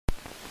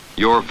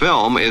Your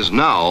film is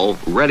now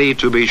ready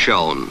to be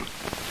shown.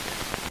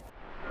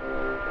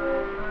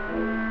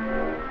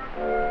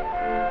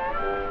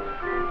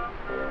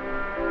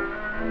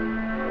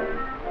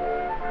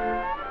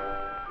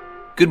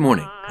 Good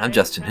morning. I'm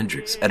Justin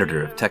Hendricks,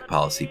 editor of Tech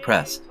Policy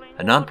Press,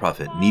 a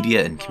nonprofit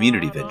media and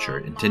community venture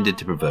intended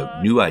to provoke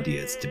new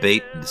ideas,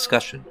 debate, and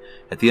discussion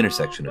at the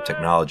intersection of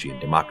technology and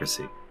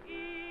democracy.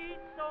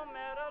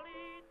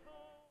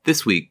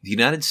 This week, the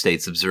United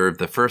States observed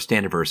the first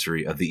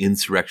anniversary of the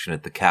insurrection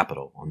at the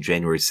Capitol on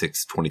January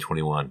 6,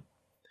 2021.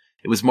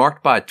 It was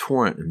marked by a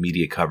torrent of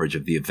media coverage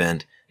of the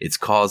event, its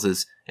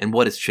causes, and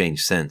what has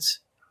changed since.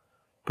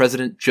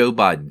 President Joe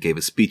Biden gave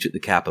a speech at the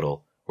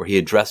Capitol where he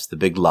addressed the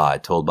big lie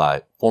told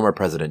by former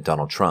President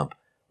Donald Trump,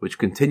 which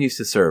continues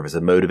to serve as a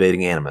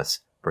motivating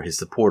animus for his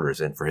supporters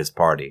and for his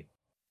party.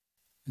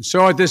 And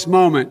so at this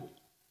moment,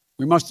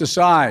 we must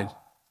decide,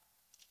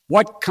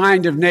 what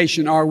kind of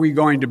nation are we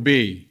going to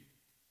be?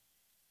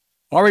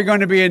 Are we going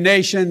to be a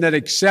nation that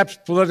accepts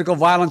political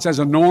violence as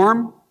a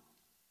norm?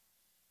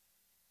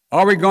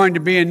 Are we going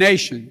to be a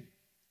nation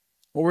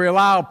where we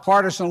allow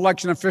partisan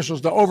election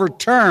officials to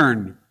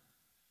overturn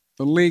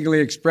the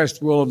legally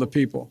expressed will of the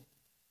people?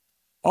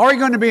 Are we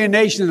going to be a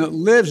nation that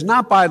lives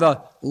not by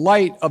the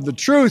light of the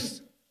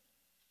truth,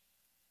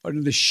 but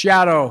in the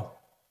shadow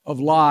of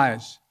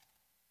lies?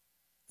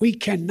 We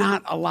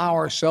cannot allow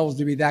ourselves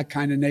to be that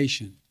kind of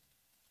nation.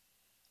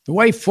 The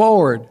way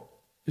forward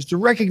is to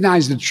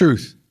recognize the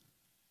truth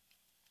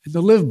and to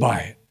live by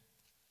it.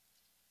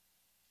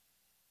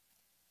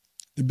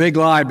 The big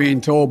lie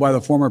being told by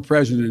the former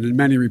president and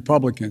many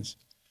Republicans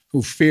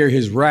who fear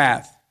his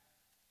wrath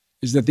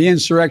is that the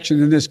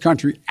insurrection in this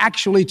country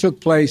actually took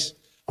place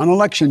on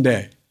Election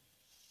Day,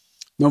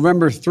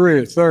 November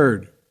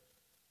 3rd,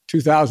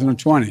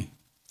 2020.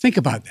 Think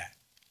about that.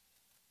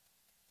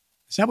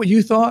 Is that what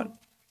you thought?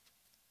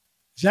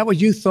 Is that what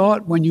you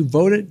thought when you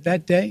voted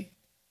that day?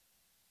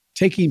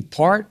 Taking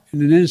part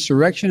in an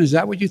insurrection, is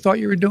that what you thought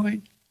you were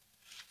doing?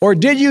 Or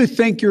did you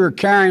think you were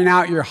carrying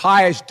out your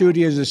highest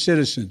duty as a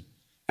citizen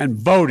and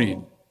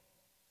voting?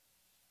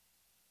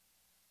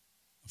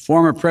 The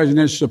former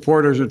president's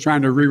supporters are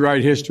trying to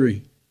rewrite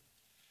history.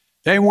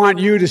 They want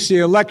you to see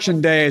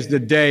Election Day as the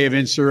day of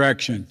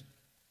insurrection.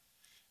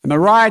 And the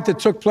riot that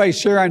took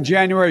place here on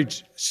January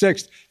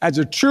 6th as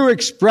a true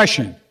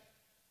expression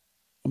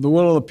of the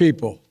will of the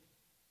people.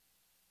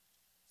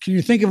 Can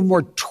you think of a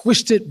more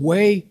twisted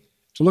way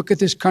to look at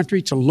this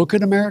country, to look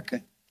at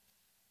America?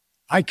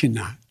 I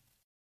cannot.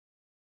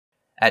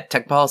 At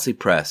Tech Policy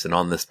Press and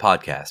on this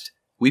podcast,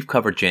 we've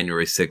covered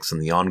January 6th and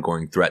the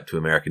ongoing threat to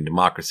American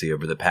democracy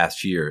over the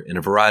past year in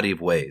a variety of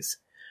ways,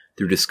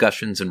 through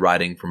discussions and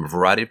writing from a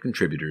variety of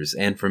contributors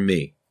and from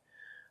me.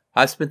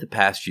 I've spent the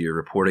past year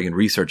reporting and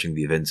researching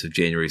the events of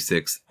January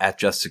 6th at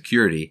Just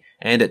Security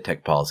and at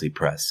Tech Policy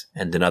Press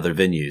and in other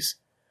venues.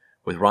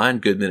 With Ryan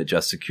Goodman at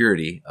Just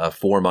Security, a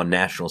forum on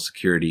national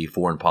security,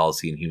 foreign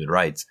policy, and human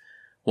rights,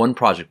 one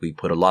project we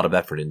put a lot of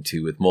effort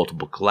into with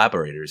multiple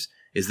collaborators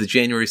is the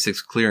January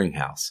 6th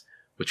Clearinghouse,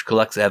 which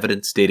collects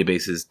evidence,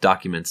 databases,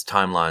 documents,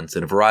 timelines,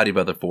 and a variety of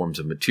other forms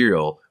of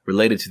material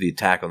related to the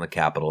attack on the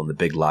Capitol and the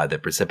big lie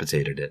that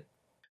precipitated it.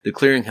 The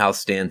Clearinghouse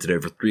stands at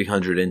over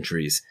 300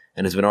 entries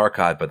and has been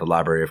archived by the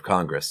Library of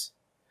Congress.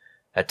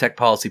 At Tech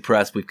Policy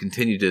Press, we've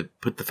continued to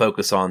put the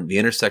focus on the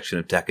intersection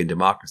of tech and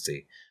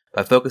democracy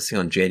by focusing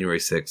on January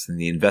 6th and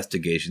the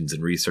investigations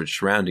and research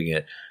surrounding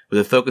it with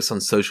a focus on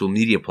social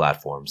media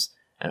platforms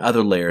and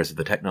other layers of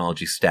the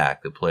technology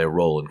stack that play a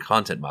role in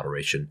content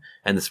moderation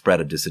and the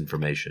spread of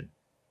disinformation.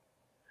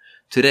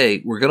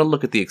 Today, we're going to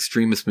look at the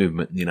extremist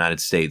movement in the United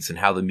States and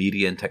how the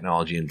media and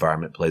technology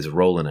environment plays a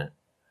role in it.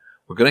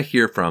 We're going to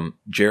hear from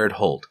Jared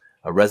Holt,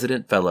 a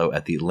resident fellow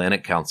at the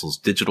Atlantic Council's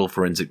Digital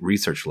Forensic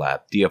Research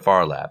Lab,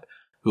 DFR Lab,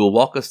 who will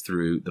walk us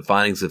through the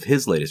findings of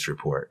his latest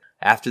report,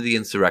 After the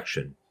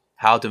Insurrection,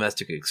 How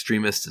Domestic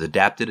Extremists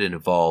Adapted and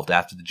Evolved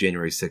After the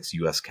January 6th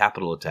U.S.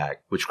 Capitol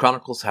Attack, which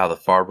chronicles how the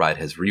far right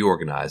has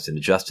reorganized and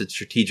adjusted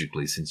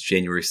strategically since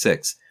January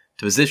 6th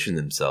to position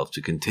themselves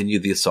to continue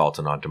the assault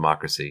on our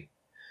democracy.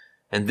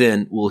 And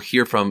then we'll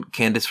hear from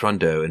Candice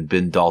Rondeau and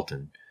Ben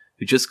Dalton,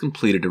 who just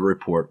completed a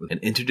report with an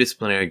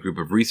interdisciplinary group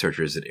of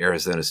researchers at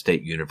Arizona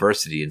State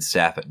University and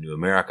staff at New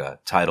America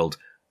titled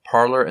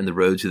Parler and the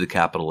Road to the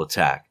Capitol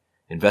Attack,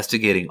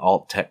 Investigating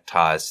Alt-Tech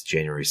Ties to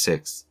January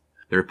 6th.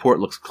 The report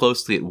looks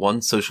closely at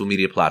one social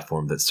media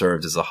platform that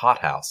served as a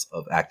hothouse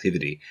of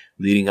activity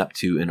leading up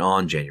to and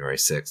on January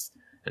 6th,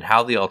 and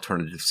how the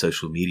alternative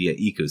social media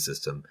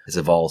ecosystem has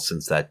evolved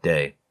since that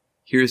day.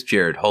 Here's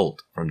Jared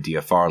Holt from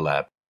DFR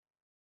Lab.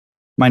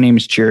 My name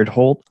is Jared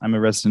Holt. I'm a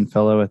resident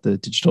fellow at the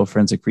Digital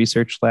Forensic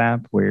Research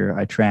Lab, where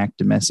I track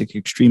domestic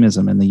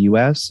extremism in the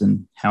U.S.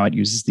 and how it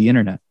uses the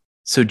internet.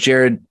 So,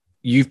 Jared,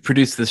 you've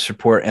produced this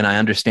report, and I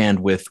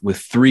understand with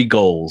three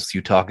goals.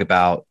 You talk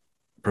about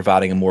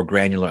providing a more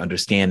granular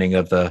understanding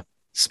of the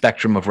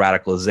spectrum of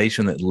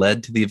radicalization that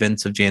led to the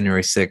events of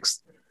January 6th,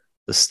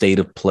 the state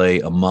of play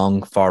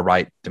among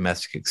far-right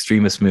domestic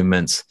extremist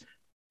movements,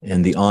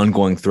 and the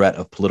ongoing threat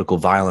of political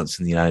violence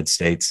in the United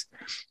States.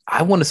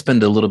 I want to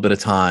spend a little bit of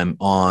time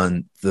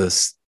on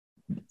the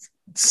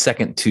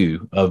second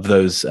two of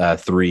those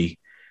three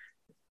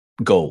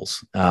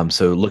goals.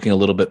 So looking a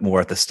little bit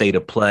more at the state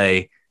of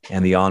play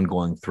and the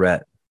ongoing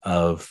threat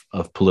of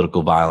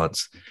political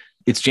violence.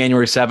 It's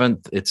January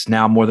 7th. It's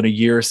now more than a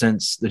year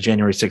since the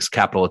January 6th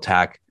Capitol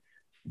attack.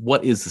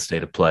 What is the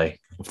state of play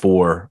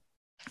for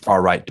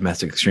far-right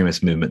domestic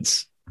extremist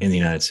movements in the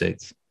United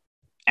States?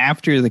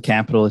 After the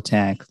Capitol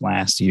attack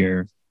last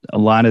year, a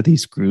lot of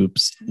these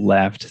groups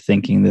left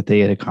thinking that they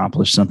had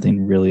accomplished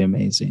something really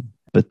amazing.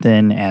 But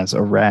then as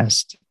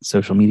arrest,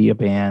 social media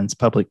bans,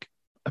 public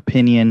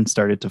opinion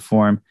started to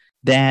form,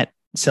 that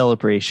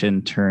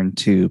celebration turned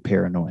to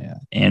paranoia.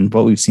 And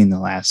what we've seen the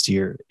last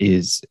year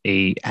is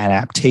a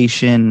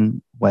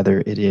adaptation, whether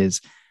it is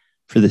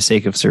for the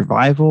sake of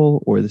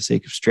survival or the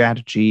sake of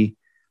strategy,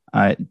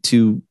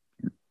 to,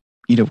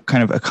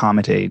 kind of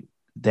accommodate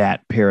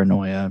that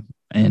paranoia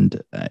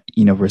and,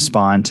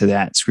 respond to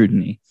that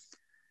scrutiny.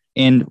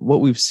 And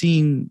what we've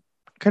seen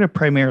kind of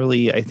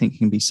primarily, I think,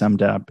 can be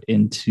summed up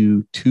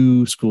into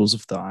two schools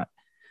of thought.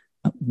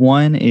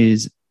 One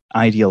is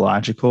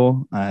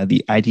ideological.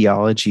 The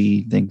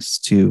ideology, thanks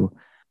to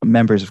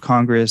members of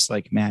Congress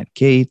like Matt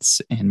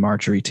Gaetz and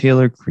Marjorie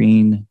Taylor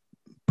Greene,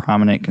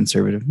 prominent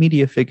conservative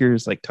media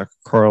figures like Tucker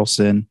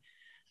Carlson,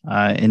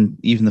 and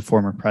even the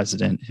former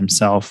president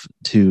himself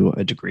to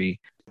a degree.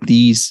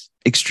 These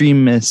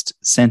extremist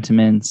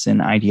sentiments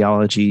and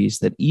ideologies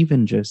that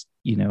even just,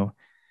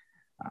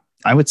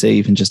 I would say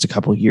even just a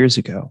couple of years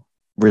ago,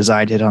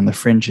 resided on the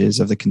fringes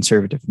of the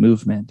conservative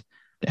movement,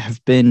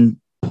 have been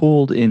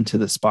pulled into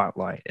the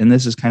spotlight. And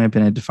this has kind of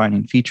been a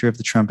defining feature of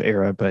the Trump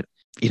era, but,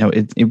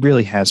 it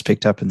really has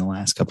picked up in the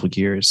last couple of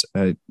years,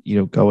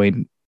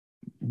 going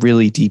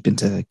really deep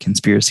into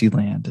conspiracy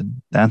land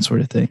and that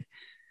sort of thing.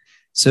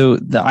 So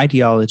the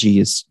ideology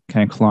is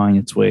kind of clawing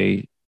its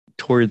way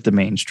toward the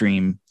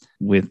mainstream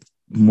with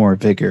more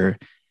vigor.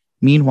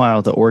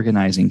 Meanwhile, the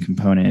organizing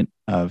component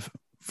of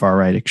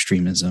far-right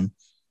extremism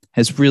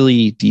has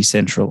really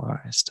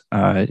decentralized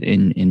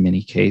in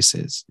many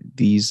cases.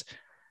 These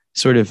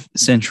sort of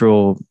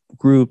central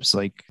groups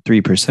like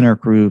 3%er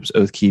groups,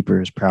 Oath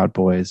Keepers, Proud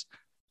Boys,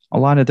 a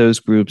lot of those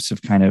groups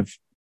have kind of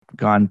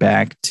gone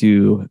back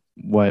to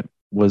what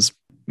was,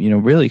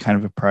 really kind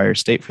of a prior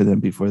state for them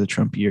before the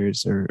Trump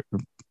years, or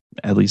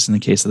at least in the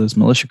case of those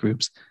militia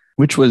groups,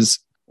 which was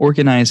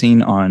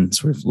organizing on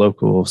sort of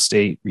local,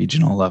 state,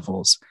 regional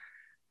levels.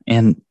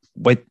 And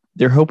what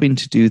they're hoping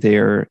to do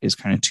there is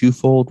kind of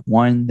twofold.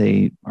 One,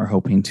 they are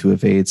hoping to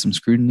evade some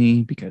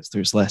scrutiny because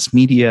there's less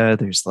media,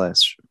 there's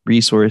less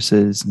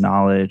resources,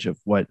 knowledge of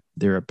what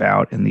they're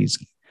about in these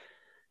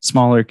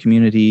smaller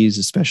communities,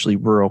 especially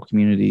rural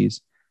communities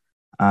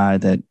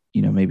that,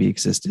 maybe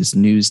exist as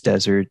news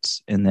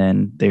deserts. And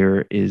then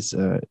there is,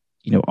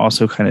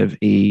 also kind of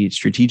a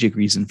strategic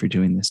reason for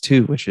doing this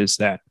too, which is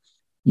that,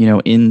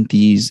 in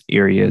these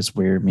areas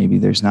where maybe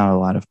there's not a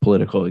lot of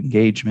political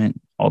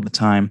engagement all the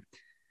time,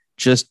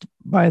 just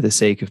by the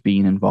sake of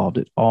being involved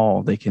at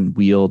all, they can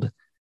wield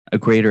a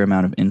greater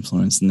amount of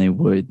influence than they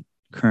would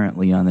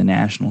currently on the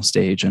national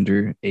stage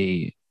under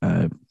a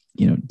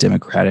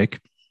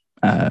Democratic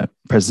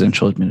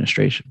presidential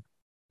administration.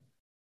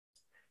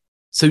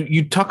 So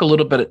you talk a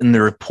little bit in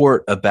the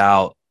report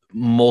about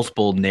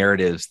multiple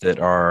narratives that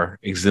are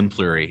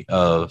exemplary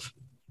of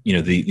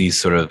these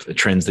sort of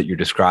trends that you're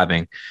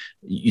describing.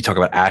 You talk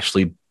about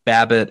Ashley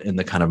Babbitt and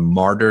the kind of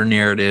martyr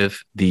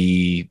narrative,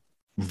 the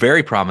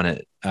very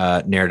prominent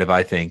narrative,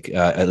 I think,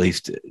 at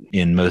least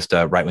in most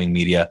right-wing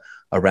media,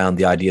 around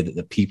the idea that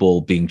the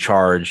people being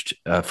charged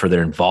for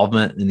their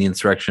involvement in the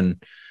insurrection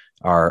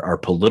are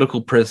political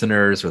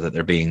prisoners, or that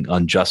they're being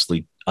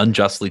unjustly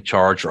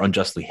charged or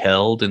unjustly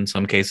held in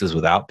some cases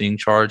without being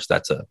charged.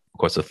 That's, of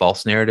course, a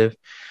false narrative.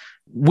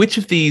 Which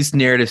of these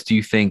narratives do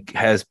you think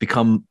has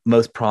become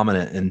most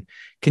prominent? And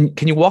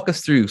can you walk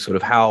us through sort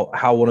of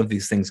how one of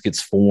these things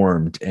gets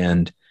formed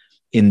and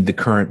in the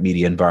current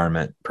media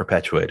environment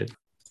perpetuated?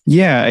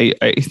 Yeah,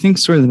 I think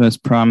sort of the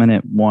most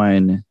prominent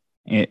one,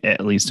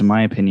 at least in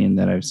my opinion,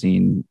 that I've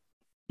seen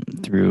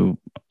through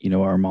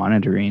our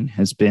monitoring,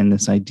 has been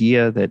this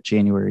idea that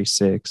January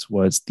 6th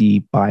was the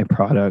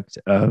byproduct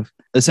of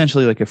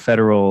essentially like a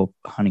federal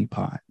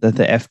honeypot, that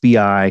the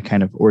FBI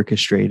kind of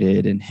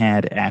orchestrated and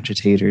had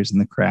agitators in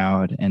the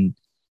crowd and,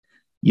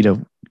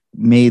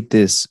 made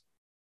this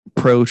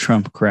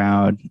pro-Trump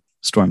crowd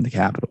storm the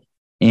Capitol.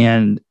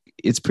 And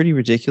it's pretty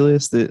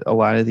ridiculous that a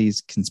lot of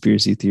these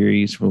conspiracy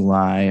theories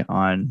rely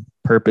on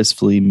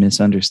purposefully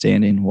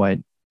misunderstanding what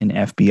an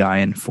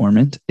FBI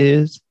informant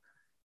is.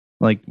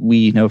 Like,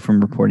 we know from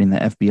reporting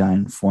that FBI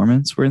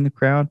informants were in the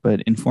crowd,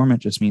 but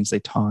informant just means they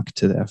talk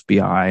to the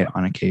FBI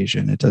on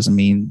occasion. It doesn't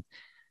mean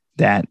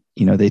that,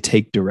 they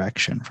take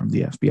direction from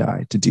the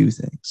FBI to do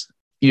things.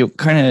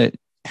 Kind of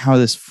how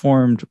this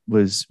formed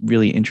was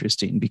really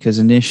interesting because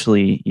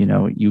initially,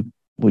 you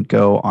would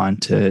go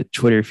onto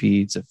Twitter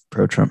feeds of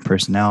pro-Trump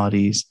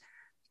personalities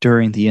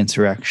during the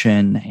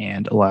insurrection,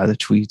 and a lot of the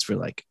tweets were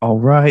like, all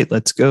right,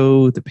 let's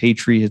go. The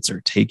Patriots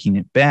are taking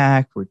it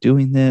back. We're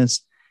doing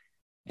this.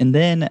 And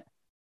then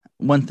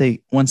once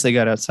they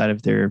got outside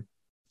of their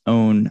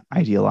own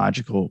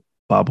ideological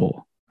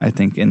bubble, I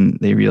think, and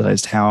they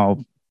realized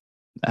how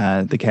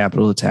the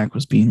Capitol attack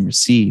was being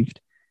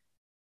received,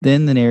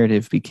 then the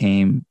narrative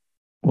became,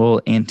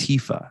 well,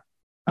 Antifa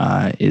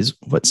is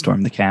what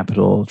stormed the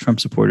Capitol. Trump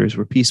supporters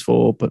were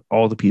peaceful, but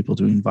all the people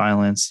doing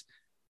violence,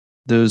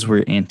 those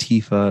were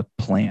Antifa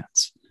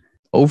plants.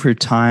 Over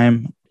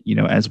time,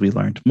 as we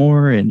learned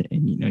more, and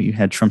you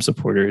had Trump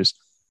supporters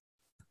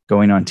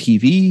going on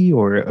TV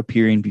or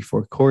appearing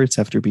before courts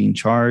after being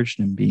charged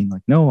and being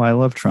like, no, I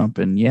love Trump.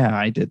 And yeah,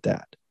 I did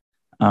that.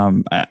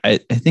 I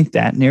think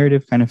that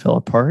narrative kind of fell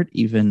apart,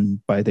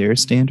 even by their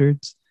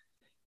standards.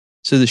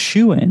 So the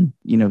shoe-in,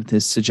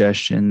 this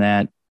suggestion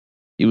that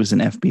it was an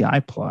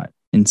FBI plot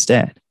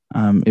instead.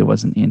 It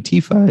wasn't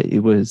Antifa.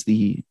 It was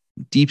the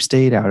deep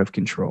state out of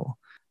control.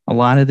 A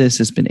lot of this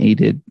has been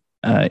aided,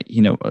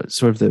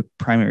 sort of the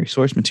primary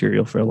source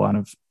material for a lot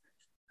of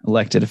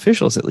elected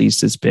officials, at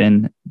least, has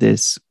been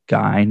this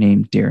guy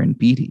named Darren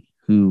Beattie,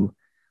 who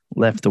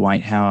left the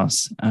White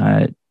House,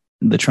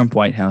 the Trump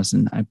White House,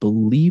 in, I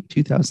believe,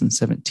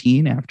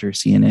 2017, after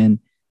CNN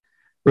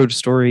wrote a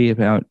story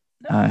about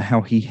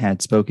how he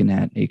had spoken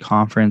at a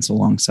conference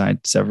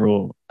alongside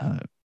several,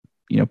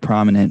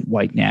 prominent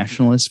white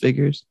nationalist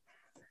figures.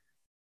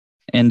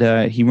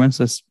 And he runs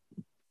this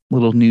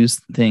little news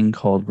thing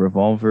called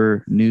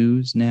Revolver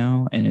News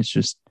now, and it's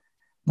just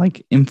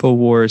like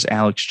InfoWars,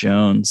 Alex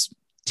Jones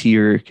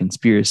tier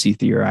conspiracy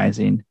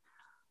theorizing.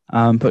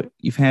 But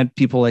you've had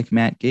people like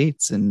Matt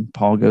Gaetz and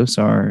Paul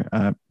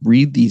Gosar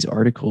read these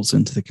articles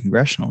into the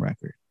congressional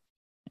record.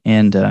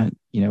 And,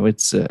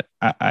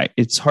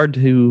 it's hard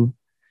to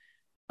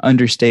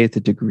understate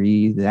the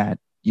degree that,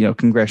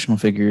 congressional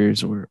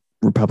figures or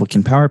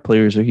Republican power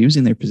players are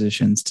using their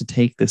positions to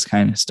take this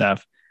kind of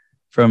stuff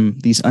from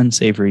these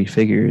unsavory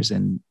figures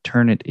and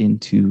turn it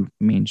into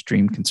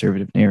mainstream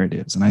conservative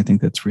narratives. And I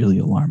think that's really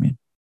alarming.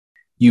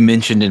 You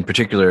mentioned in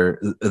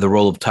particular the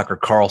role of Tucker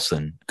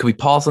Carlson. Could we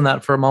pause on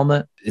that for a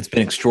moment? It's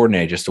been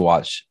extraordinary just to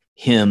watch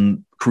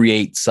him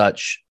create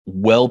such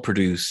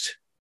well-produced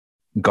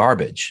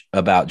garbage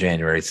about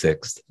January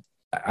 6th.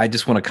 I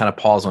just want to kind of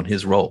pause on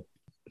his role.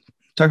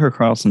 Tucker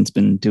Carlson's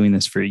been doing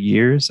this for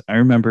years. I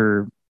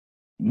remember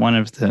one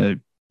of the,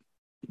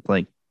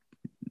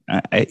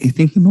 I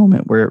think the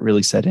moment where it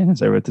really set in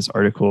is I wrote this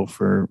article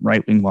for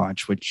Right Wing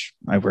Watch, which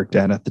I worked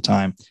at the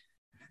time. I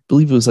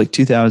believe it was like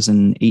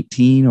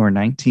 2018 or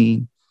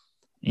 19,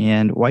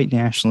 and white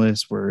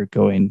nationalists were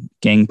going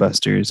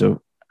gangbusters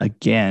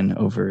again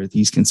over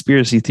these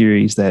conspiracy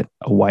theories that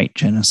a white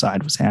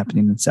genocide was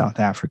happening in South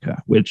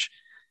Africa, which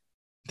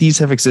these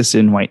have existed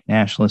in white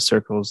nationalist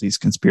circles, these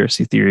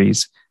conspiracy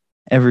theories,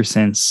 ever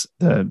since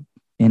the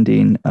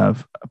ending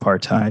of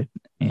apartheid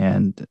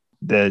and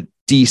the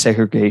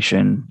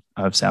desegregation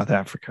of South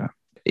Africa.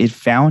 It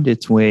found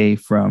its way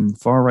from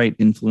far-right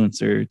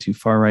influencer to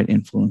far-right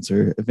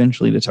influencer,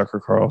 eventually to Tucker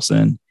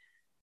Carlson.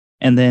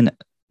 And then,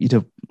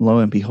 lo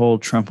and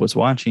behold, Trump was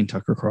watching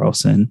Tucker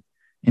Carlson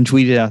and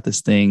tweeted out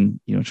this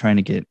thing, trying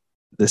to get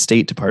the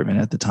State Department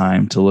at the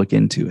time to look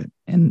into it.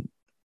 And,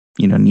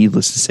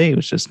 needless to say, it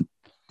was just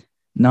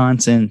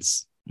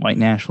nonsense, white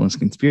nationalist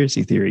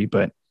conspiracy theory.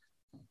 But,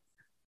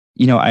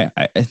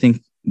 I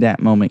think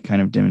that moment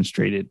kind of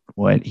demonstrated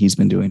what he's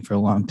been doing for a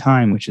long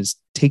time, which is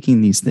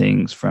taking these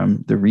things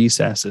from the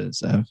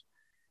recesses of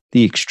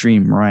the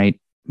extreme right,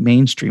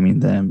 mainstreaming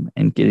them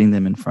and getting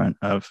them in front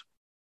of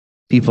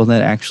people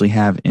that actually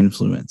have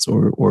influence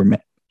or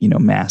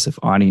massive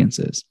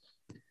audiences.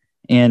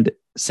 And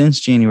since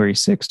January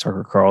 6th,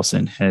 Tucker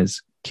Carlson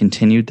has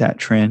continued that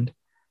trend.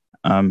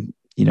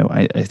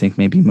 I think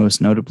maybe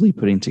most notably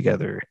putting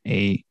together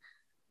a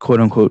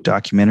quote unquote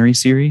documentary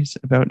series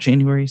about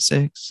January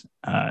 6th,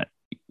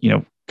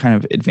 kind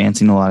of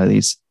advancing a lot of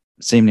these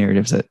same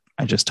narratives that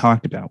I just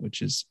talked about,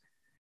 which is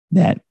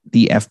that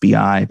the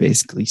FBI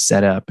basically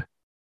set up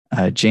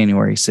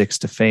January 6th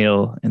to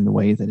fail in the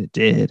way that it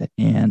did,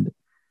 and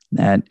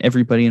that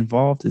everybody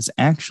involved is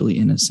actually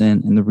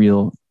innocent, and the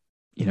real,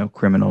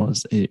 criminal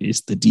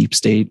is the deep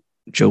state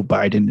Joe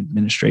Biden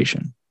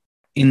administration.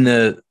 In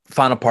the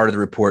final part of the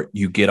report,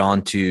 you get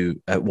on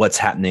to what's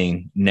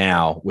happening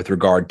now with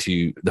regard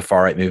to the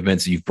far-right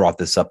movements. You've brought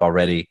this up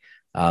already.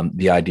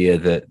 The idea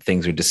that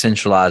things are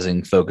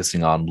decentralizing,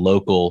 focusing on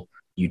local.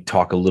 You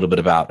talk a little bit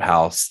about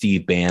how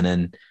Steve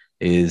Bannon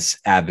is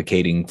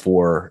advocating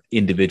for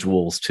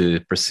individuals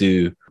to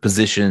pursue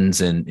positions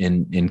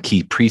in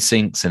key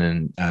precincts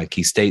and in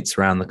key states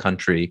around the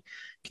country.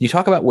 Can you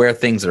talk about where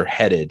things are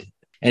headed?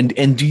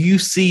 And do you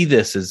see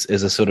this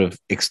as a sort of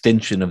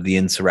extension of the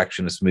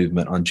insurrectionist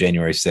movement on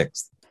January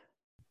 6th?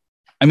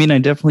 I mean, I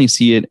definitely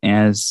see it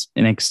as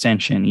an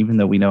extension, even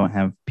though we don't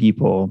have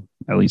people,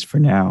 at least for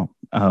now,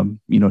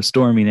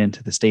 storming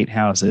into the state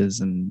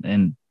houses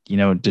and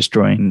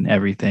destroying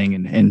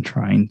everything and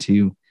trying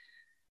to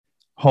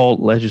halt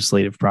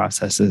legislative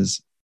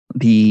processes.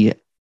 The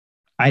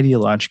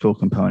ideological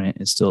component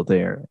is still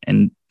there.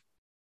 And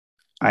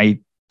I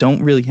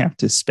don't really have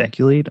to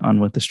speculate on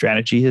what the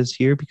strategy is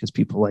here because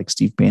people like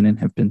Steve Bannon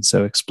have been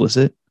so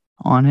explicit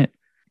on it.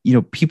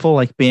 people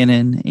like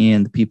Bannon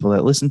and the people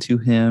that listen to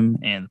him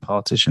and the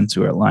politicians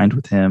who are aligned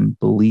with him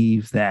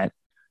believe that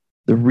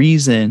the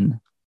reason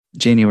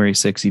January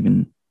 6th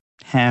even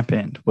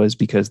happened was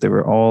because there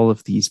were all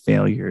of these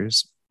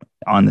failures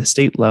on the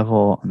state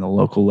level, on the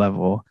local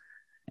level.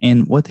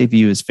 And what they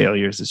view as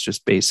failures is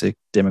just basic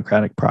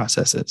democratic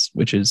processes,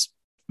 which is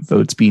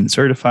votes being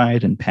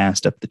certified and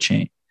passed up the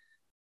chain.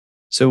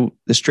 So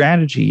the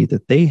strategy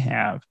that they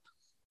have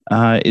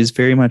is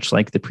very much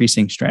like the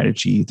precinct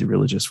strategy the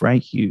religious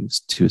right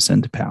used to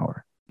ascend to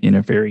power in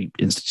a very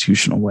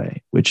institutional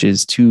way, which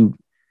is to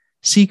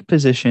seek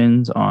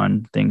positions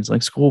on things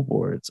like school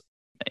boards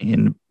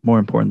and, more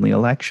importantly,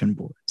 election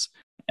boards,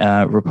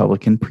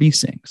 Republican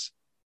precincts.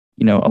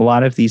 A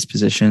lot of these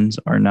positions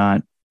are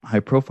not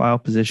high-profile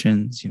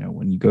positions.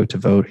 When you go to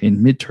vote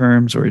in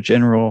midterms or a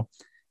general,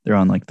 they're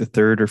on like the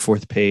third or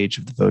fourth page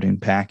of the voting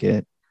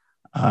packet.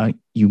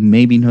 You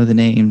maybe know the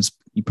names.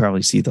 You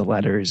probably see the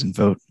letters and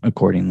vote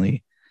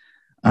accordingly.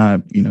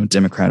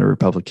 Democrat or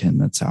Republican,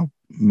 that's how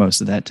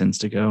most of that tends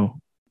to go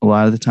a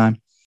lot of the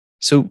time.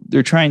 So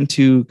they're trying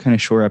to kind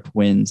of shore up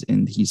wins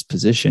in these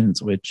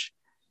positions, which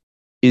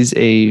is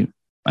a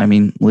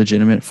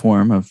legitimate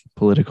form of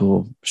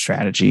political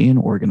strategy and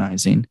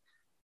organizing.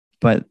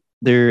 But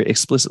their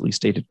explicitly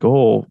stated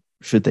goal,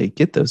 should they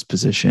get those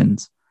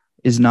positions,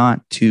 is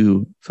not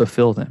to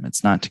fulfill them.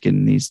 It's not to get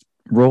in these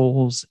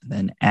roles and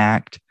then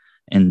act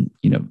and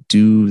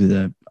do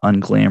the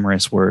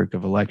unglamorous work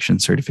of election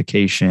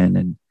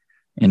certification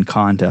and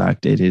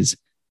conduct. It is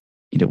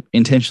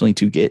intentionally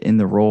to get in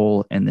the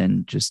role and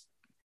then just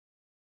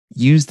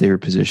use their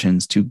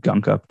positions to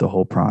gunk up the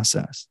whole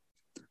process.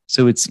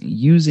 So it's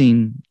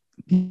using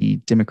the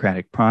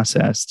democratic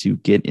process to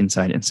get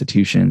inside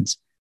institutions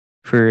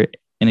for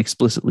an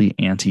explicitly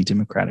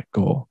anti-democratic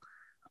goal,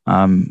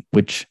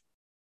 which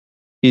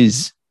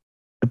is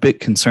a bit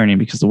concerning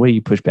because the way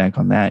you push back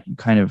on that, you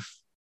kind of,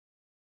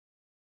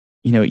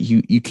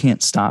 you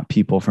can't stop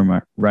people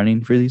from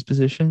running for these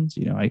positions.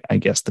 I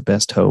guess the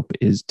best hope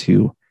is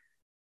to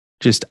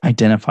just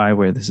identify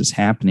where this is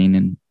happening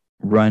and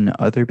run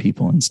other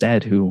people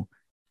instead who,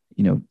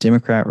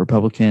 Democrat,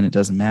 Republican, it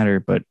doesn't matter,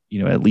 but,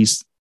 at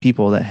least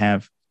people that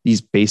have these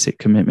basic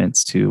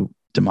commitments to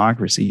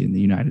democracy in the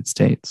United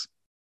States.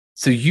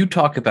 So you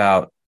talk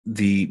about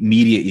the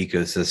media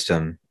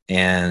ecosystem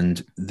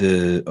and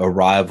the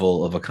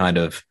arrival of a kind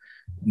of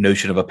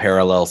notion of a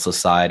parallel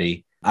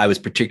society. I was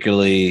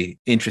particularly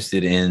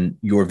interested in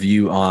your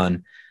view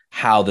on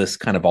how this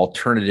kind of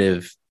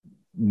alternative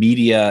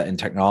media and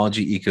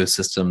technology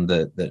ecosystem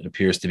that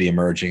appears to be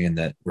emerging and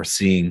that we're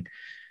seeing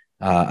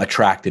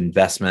attract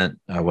investment,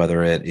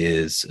 whether it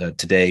is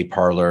today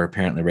Parler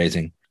apparently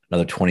raising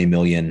another $20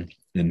 million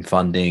in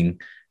funding,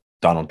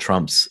 Donald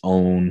Trump's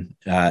own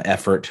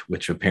effort,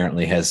 which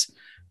apparently has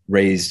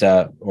raised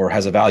or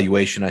has a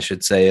valuation, I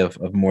should say,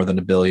 of more than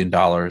 $1 billion.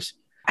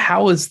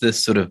 How has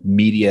this sort of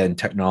media and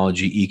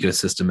technology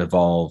ecosystem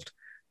evolved,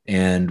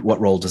 and what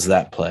role does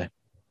that play?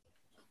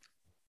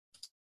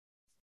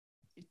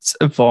 It's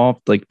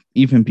evolved like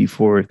even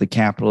before the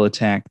Capitol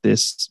attack.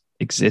 This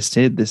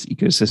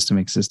ecosystem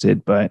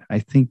existed, but I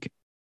think,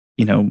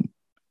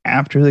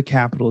 after the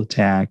Capitol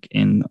attack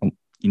and,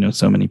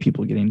 so many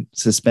people getting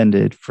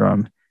suspended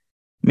from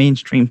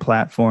mainstream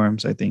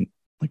platforms, I think,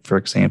 like, for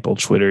example,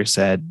 Twitter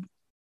said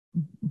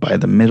by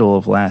the middle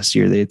of last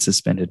year, they had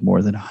suspended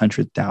more than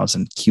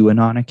 100,000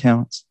 QAnon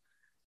accounts.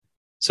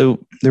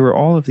 So there were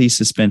all of these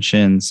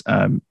suspensions,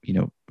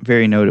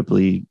 very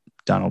notably,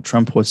 Donald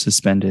Trump was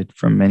suspended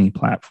from many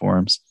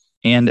platforms.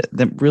 And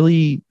that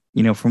really,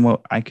 from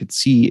what I could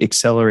see,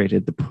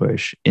 accelerated the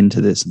push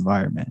into this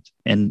environment.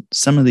 And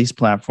some of these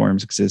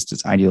platforms exist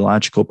as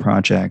ideological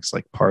projects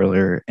like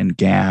Parler and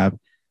Gab.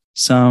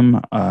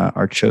 Some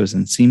are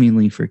chosen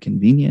seemingly for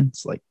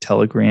convenience, like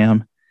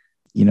Telegram,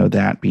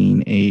 that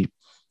being a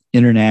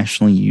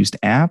internationally used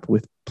app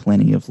with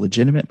plenty of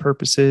legitimate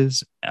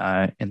purposes,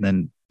 and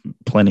then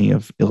plenty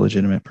of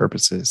illegitimate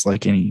purposes,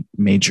 like any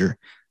major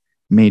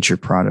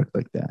product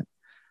like that.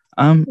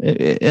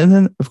 And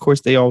then, of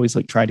course, they always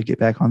try to get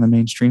back on the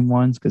mainstream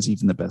ones because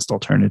even the best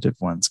alternative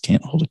ones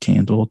can't hold a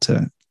candle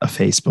to a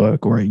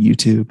Facebook or a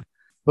YouTube.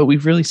 But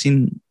we've really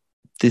seen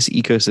this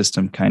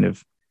ecosystem kind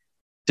of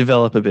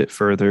develop a bit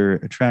further,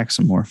 attract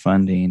some more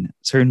funding,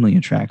 certainly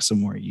attract some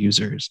more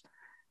users.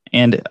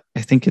 And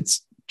I think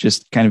it's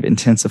just kind of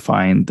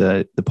intensifying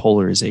the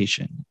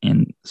polarization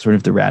and sort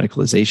of the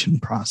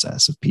radicalization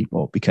process of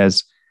people,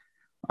 because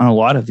on a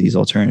lot of these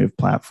alternative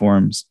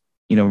platforms,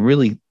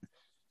 really,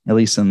 at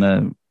least in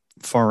the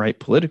far right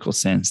political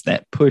sense,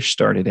 that push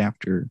started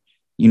after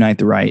Unite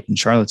the Right in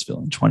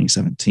Charlottesville in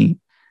 2017,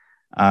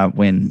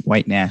 when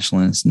white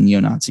nationalists and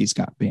neo-Nazis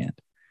got banned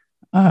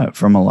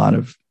from a lot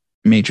of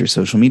major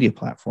social media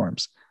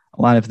platforms.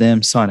 A lot of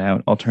them sought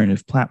out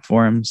alternative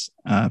platforms.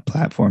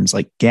 Platforms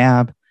like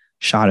Gab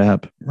shot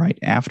up right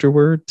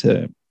afterward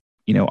to,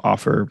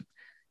 offer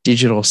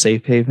digital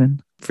safe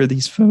haven for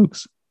these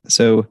folks.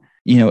 So,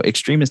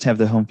 extremists have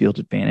the home field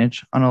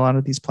advantage on a lot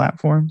of these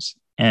platforms.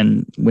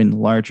 And when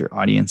larger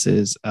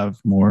audiences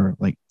of more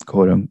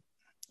quote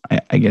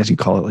I guess you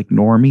call it like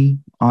normie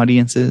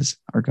audiences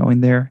are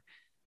going there,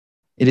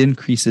 it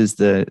increases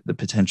the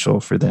potential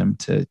for them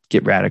to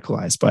get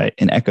radicalized by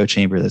an echo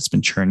chamber that's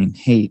been churning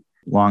hate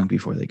long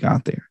before they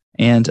got there.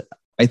 And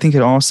I think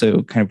it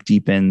also kind of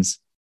deepens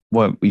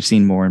what we've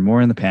seen more and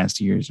more in the past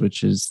years,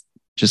 which is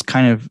just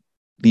kind of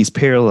these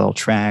parallel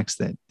tracks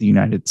that the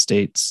United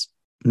States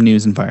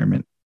news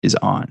environment is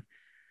on.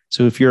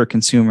 So if you're a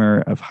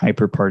consumer of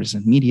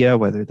hyper-partisan media,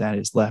 whether that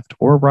is left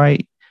or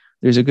right,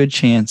 there's a good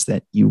chance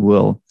that you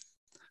will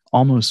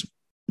almost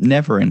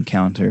never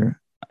encounter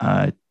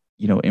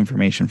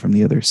information from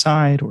the other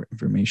side or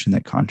information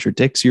that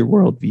contradicts your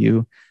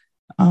worldview.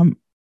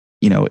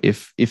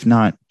 If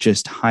not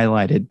just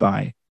highlighted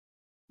by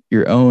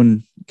your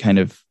own kind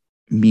of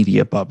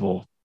media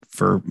bubble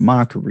for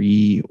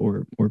mockery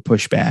or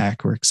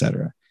pushback or et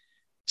cetera.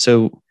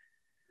 So,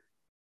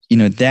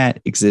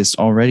 that exists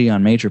already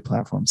on major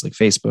platforms like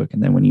Facebook.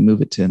 And then when you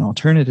move it to an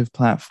alternative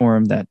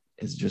platform, that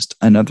is just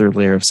another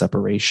layer of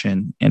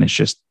separation. And it's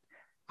just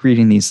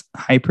creating these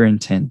hyper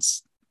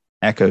intense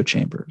echo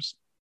chambers.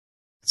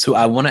 So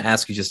I want to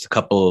ask you just a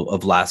couple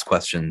of last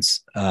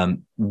questions.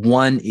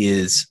 One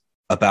is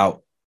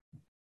about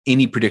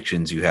any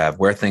predictions you have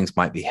where things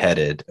might be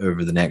headed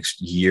over the next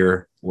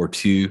year or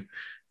two.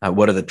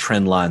 What are the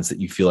trend lines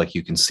that you feel like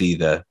you can see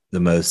the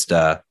most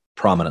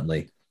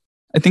prominently?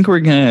 I think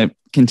we're going to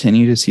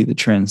continue to see the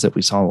trends that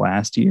we saw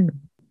last year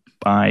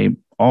by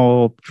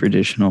all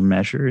traditional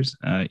measures.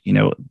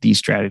 These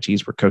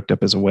strategies were cooked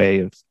up as a way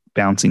of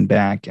bouncing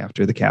back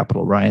after the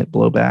Capitol riot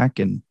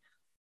blowback. And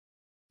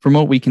from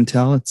what we can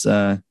tell, it's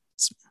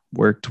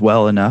worked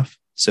well enough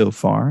so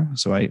far.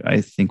 So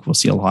I think we'll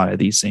see a lot of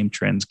these same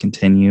trends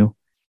continue.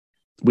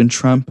 When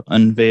Trump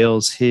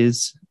unveils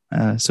his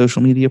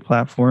social media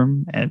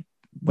platform, and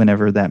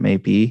whenever that may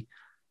be,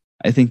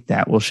 I think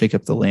that will shake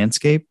up the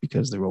landscape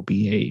because there will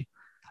be a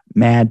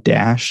mad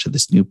dash to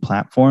this new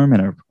platform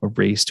and a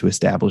race to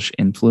establish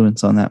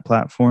influence on that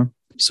platform.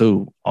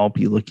 So I'll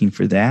be looking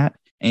for that.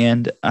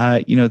 And,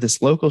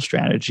 this local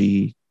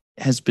strategy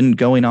has been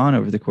going on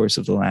over the course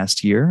of the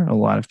last year. A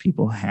lot of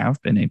people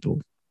have been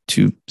able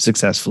to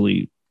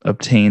successfully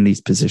obtain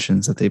these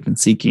positions that they've been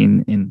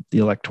seeking in the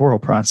electoral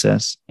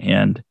process.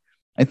 And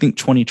I think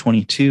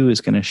 2022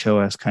 is going to show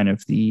us kind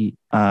of the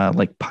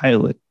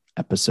pilot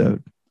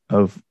episode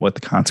of what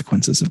the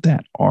consequences of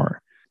that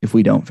are. If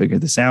we don't figure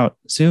this out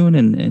soon,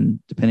 and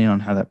depending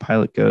on how that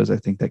pilot goes, I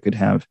think that could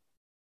have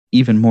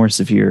even more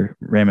severe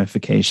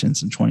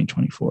ramifications in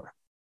 2024.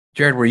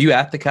 Jared, were you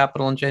at the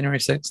Capitol on January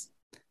 6th?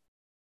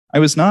 I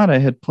was not. I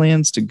had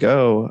plans to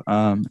go.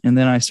 And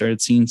then I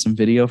started seeing some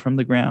video from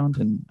the ground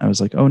and I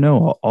was like, oh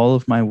no, all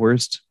of my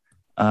worst,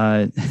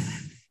 my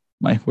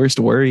worst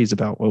worries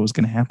about what was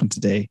going to happen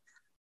today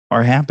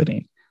are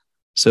happening.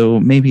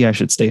 So maybe I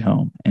should stay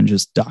home and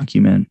just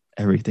document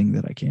everything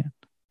that I can.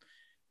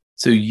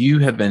 So you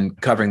have been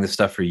covering this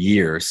stuff for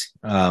years.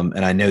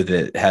 And I know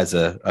that it has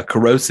a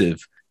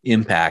corrosive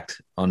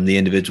impact on the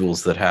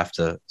individuals that have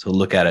to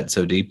look at it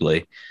so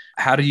deeply.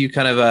 How do you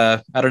kind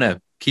of,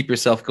 keep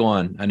yourself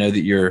going? I know that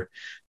you're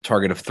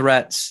target of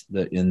threats,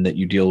 that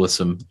you deal with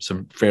some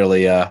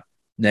fairly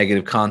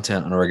negative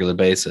content on a regular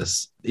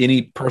basis.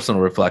 Any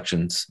personal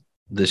reflections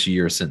this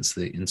year since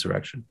the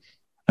insurrection?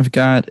 I've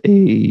got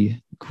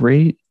a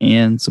great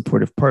and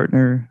supportive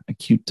partner, a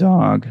cute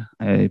dog.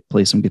 I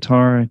play some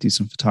guitar, I do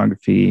some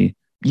photography.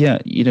 Yeah,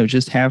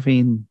 just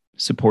having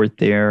support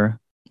there.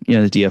 The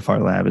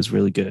DFR lab is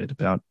really good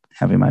about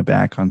having my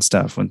back on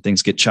stuff when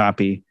things get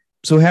choppy.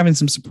 So having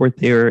some support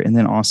there, and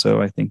then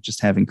also I think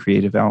just having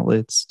creative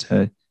outlets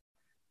to,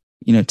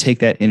 take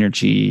that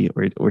energy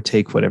or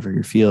take whatever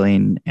you're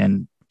feeling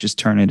and just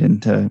turn it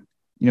into,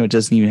 it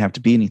doesn't even have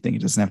to be anything.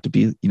 It doesn't have to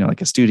be,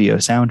 like a studio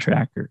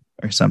soundtrack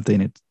or something.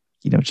 It's,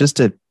 just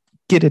to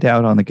get it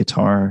out on the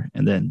guitar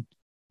and then,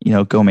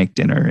 go make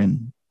dinner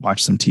and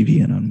watch some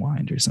TV and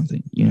unwind or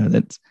something.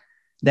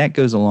 That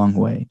goes a long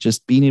way.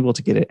 Just being able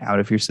to get it out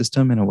of your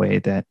system in a way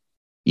that,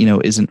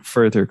 isn't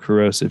further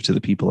corrosive to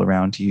the people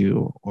around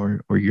you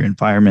or your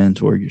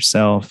environment or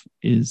yourself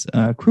is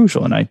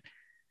crucial. And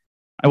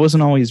I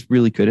wasn't always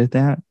really good at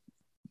that.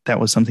 That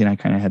was something I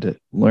kind of had to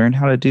learn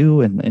how to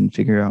do and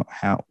figure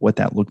out what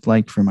that looked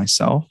like for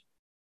myself.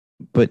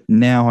 But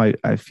now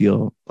I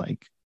feel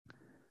like,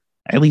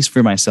 at least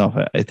for myself,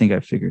 I think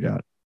I've figured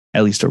out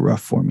at least a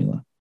rough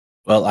formula.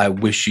 Well, I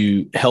wish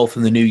you health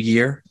in the new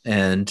year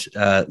and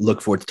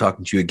look forward to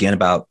talking to you again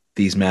about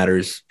these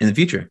matters in the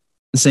future.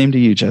 The same to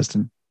you,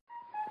 Justin.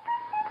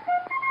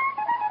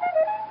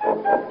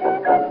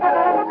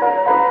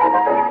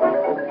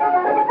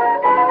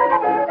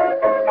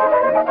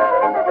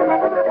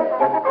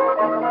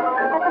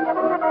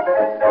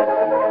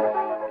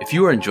 If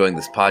you are enjoying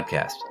this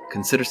podcast,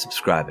 consider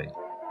subscribing.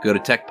 Go to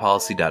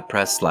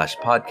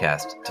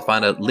techpolicy.press/podcast to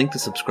find a link to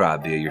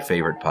subscribe via your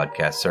favorite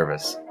podcast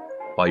service.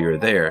 While you're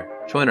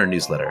there, join our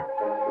newsletter.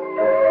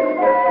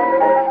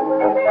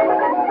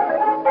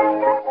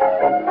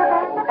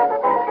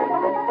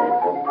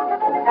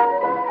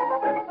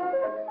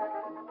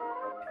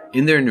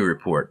 In their new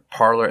report,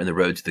 Parler and the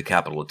Road to the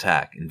Capitol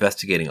Attack,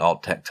 investigating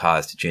alt-tech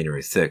ties to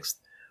January 6th,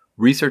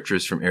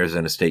 researchers from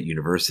Arizona State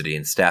University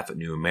and staff at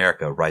New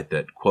America write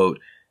that, quote,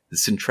 the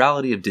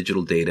centrality of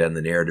digital data in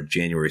the narrative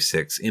January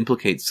 6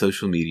 implicates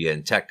social media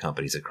and tech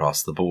companies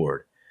across the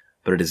board.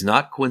 But it is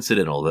not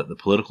coincidental that the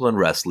political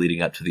unrest leading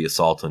up to the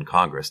assault on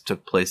Congress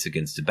took place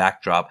against a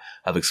backdrop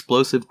of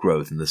explosive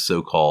growth in the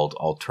so-called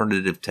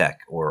alternative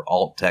tech or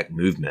alt-tech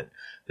movement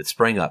that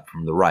sprang up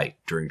from the right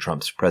during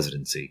Trump's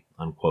presidency,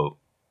 unquote.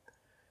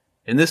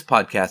 In this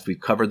podcast, we've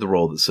covered the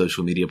role that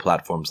social media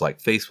platforms like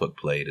Facebook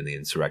played in the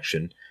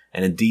insurrection,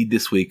 and indeed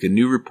this week a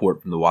new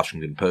report from the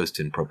Washington Post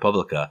and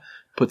ProPublica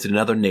puts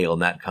another nail in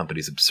that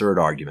company's absurd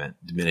argument,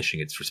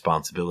 diminishing its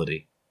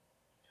responsibility.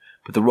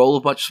 But the role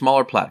of much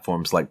smaller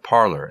platforms like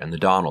Parler and the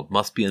Donald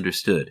must be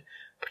understood,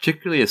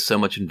 particularly as so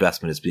much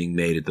investment is being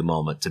made at the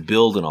moment to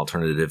build an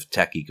alternative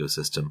tech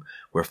ecosystem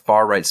where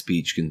far-right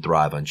speech can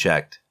thrive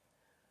unchecked.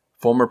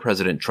 Former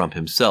President Trump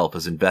himself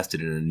has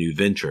invested in a new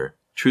venture,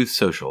 Truth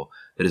Social,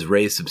 that has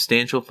raised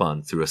substantial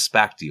funds through a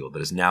SPAC deal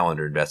that is now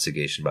under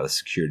investigation by the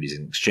Securities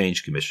and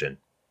Exchange Commission.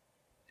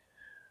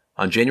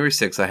 On January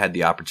 6, I had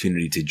the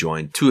opportunity to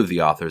join two of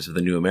the authors of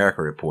the New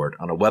America Report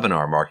on a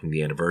webinar marking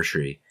the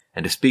anniversary,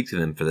 and to speak to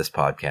them for this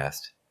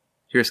podcast.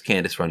 Here's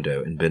Candace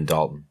Rondeau and Ben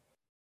Dalton.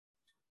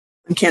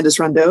 I'm Candace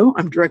Rondeau.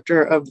 I'm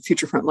director of the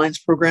Future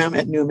Frontlines program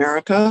at New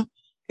America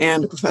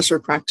and a professor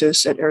of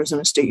practice at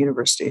Arizona State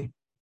University.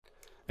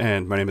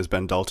 And my name is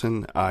Ben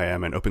Dalton. I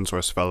am an open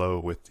source fellow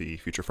with the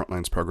Future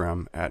Frontlines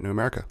program at New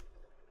America.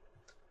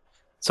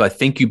 So I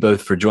thank you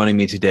both for joining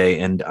me today.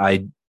 And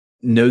I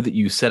know that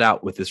you set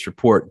out with this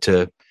report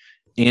to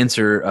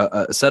answer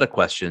a set of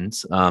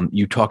questions.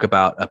 You talk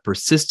about a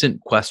persistent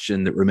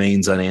question that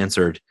remains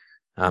unanswered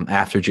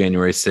after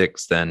January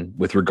 6th, then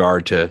with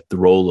regard to the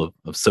role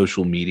of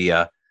social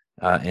media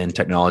and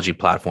technology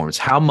platforms.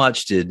 How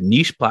much did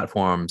niche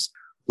platforms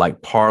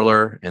like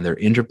Parler and their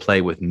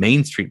interplay with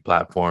Main Street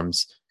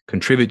platforms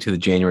contribute to the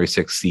January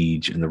 6th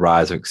siege and the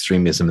rise of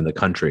extremism in the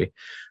country?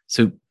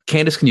 So,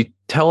 Candace, can you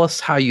tell us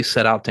how you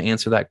set out to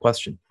answer that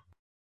question?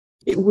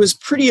 It was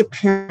pretty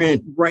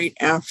apparent right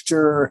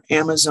after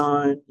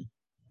Amazon,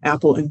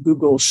 Apple, and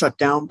Google shut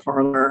down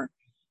Parler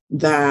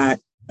that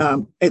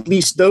at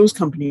least those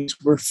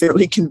companies were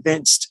fairly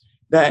convinced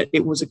that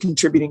it was a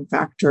contributing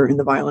factor in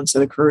the violence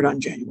that occurred on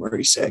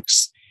January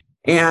 6th.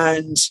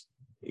 And,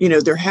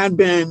 there had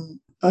been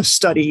a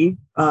study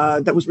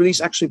that was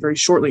released actually very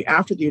shortly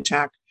after the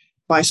attack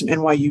by some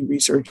NYU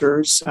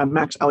researchers,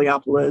 Max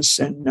Aliopoulos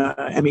and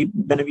Emmy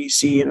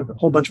Benevici and a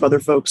whole bunch of other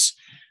folks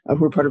who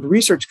were part of a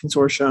research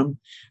consortium.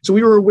 So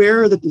we were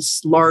aware that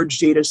this large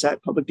data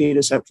set, public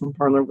data set from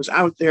Parler was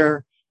out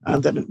there,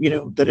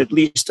 that at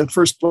least a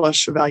first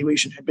blush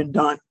evaluation had been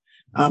done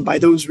by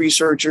those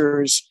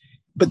researchers.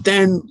 But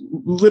then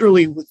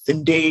literally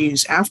within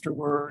days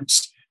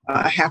afterwards,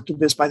 a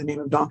hacktivist by the name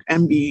of Donk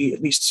MB,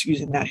 at least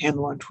using that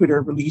handle on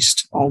Twitter,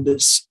 released all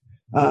this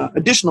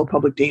additional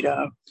public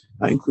data,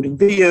 including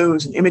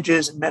videos and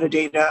images and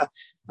metadata.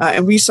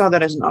 And we saw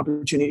that as an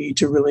opportunity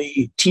to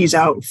really tease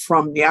out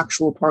from the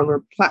actual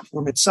Parler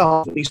platform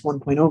itself, at least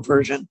 1.0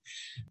 version,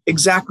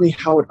 exactly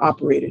how it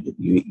operated.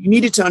 You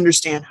needed to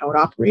understand how it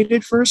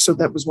operated first. So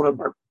that was one of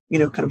our,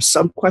 kind of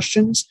sub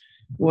questions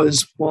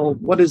was, well,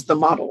 what is the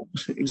model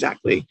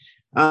exactly?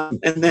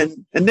 And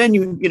then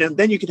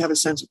you could have a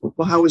sense of,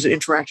 well, how is it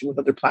interacting with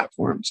other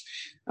platforms?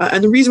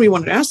 And the reason we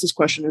wanted to ask this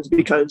question is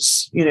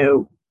because,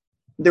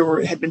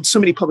 there had been so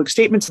many public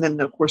statements, and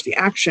then of course the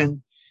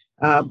action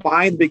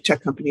by the big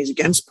tech companies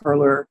against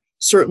Parler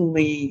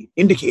certainly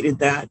indicated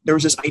that there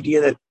was this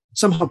idea that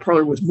somehow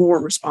Parler was more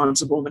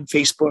responsible than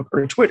Facebook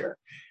or Twitter.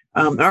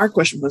 Our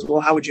question was, well,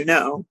 how would you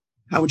know?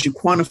 How would you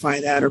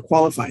quantify that or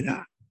qualify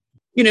that?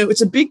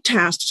 It's a big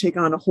task to take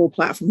on a whole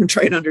platform and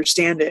try to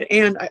understand it.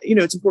 And,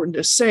 it's important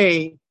to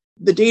say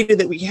the data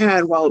that we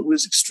had, while it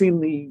was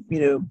extremely,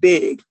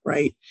 big,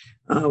 right?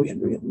 We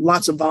had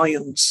lots of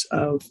volumes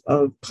of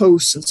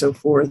posts and so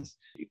forth.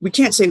 We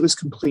can't say it was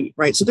complete,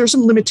 right? So there's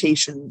some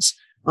limitations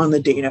on the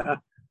data.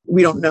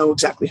 We don't know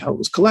exactly how it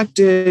was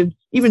collected,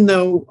 even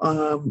though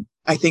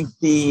I think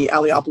the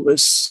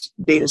Aliopoulos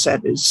data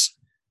set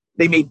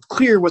they made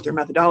clear what their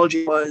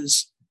methodology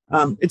was.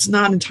 It's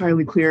not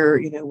entirely clear,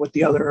 what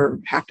the other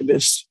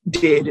hacktivists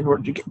did in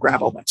order to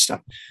grab all that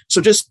stuff. So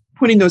just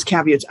putting those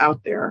caveats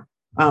out there,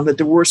 that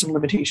there were some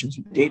limitations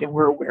with the data, and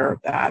we're aware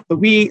of that. But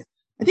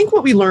I think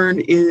what we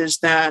learned is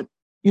that,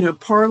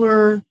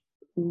 Parler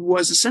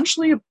was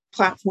essentially a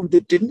platform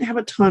that didn't have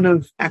a ton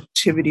of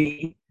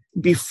activity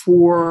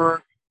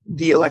before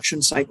the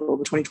election cycle,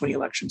 the 2020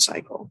 election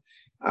cycle.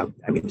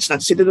 It's not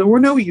to say that there were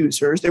no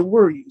users, there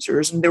were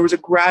users, and there was a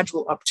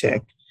gradual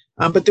uptick.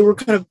 But there were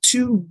kind of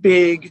two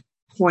big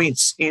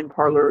points in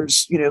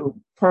Parler's,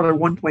 Parler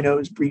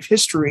 1.0's brief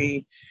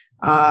history,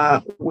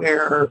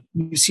 where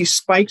you see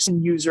spikes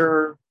in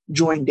user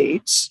join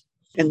dates.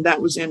 And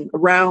that was in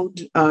around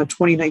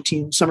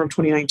 2019, summer of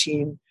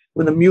 2019,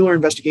 when the Mueller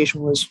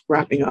investigation was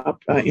wrapping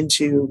up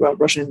into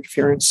Russian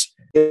interference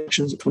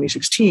elections of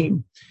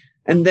 2016.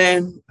 And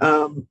then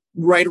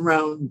right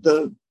around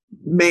the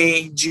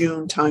May,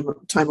 June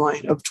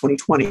timeline of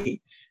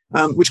 2020,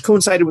 which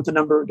coincided with a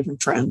number of different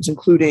trends,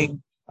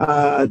 including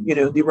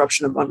the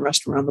eruption of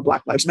unrest around the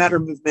Black Lives Matter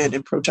movement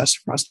and protests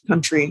across the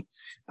country,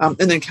 and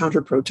then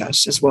counter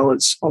protests, as well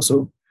as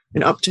also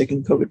an uptick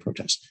in COVID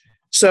protests.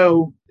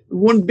 So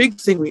one big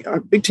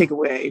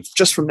takeaway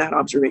just from that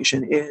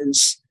observation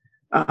is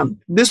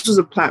this was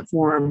a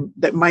platform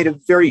that might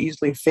have very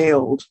easily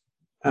failed,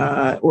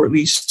 or at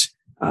least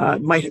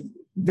might have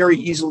very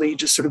easily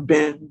just sort of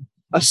been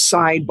a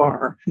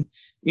sidebar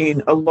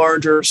in a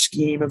larger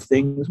scheme of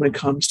things when it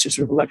comes to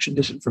sort of election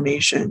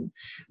disinformation.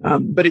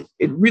 But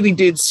it really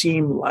did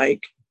seem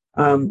like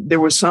there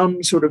was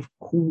some sort of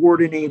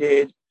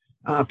coordinated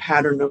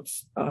pattern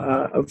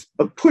of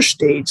push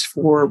dates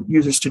for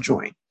users to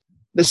join.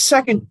 The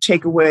second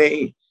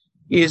takeaway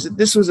is that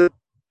this was a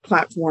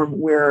platform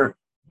where,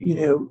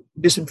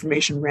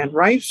 disinformation ran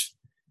rife,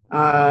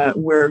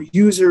 where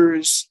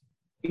users,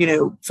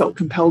 felt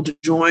compelled to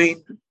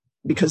join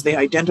because they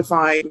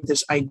identified with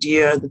this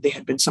idea that they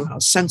had been somehow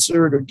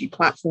censored or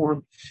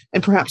deplatformed,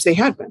 and perhaps they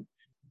had been.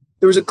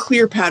 There was a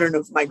clear pattern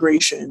of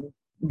migration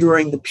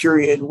during the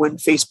period when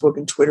Facebook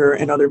and Twitter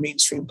and other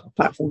mainstream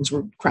platforms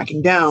were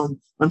cracking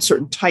down on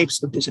certain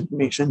types of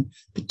disinformation,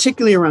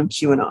 particularly around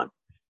QAnon.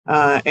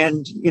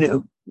 And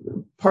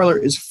Parler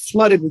is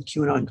flooded with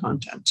QAnon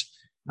content,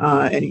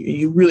 and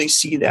you really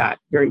see that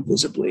very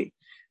visibly.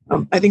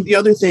 I think the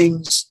other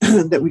things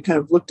that we kind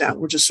of looked at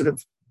were just sort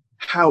of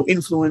how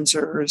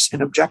influencers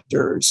and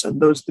objectors, and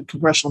the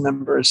congressional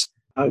members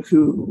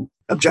who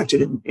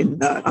objected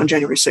on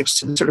January 6th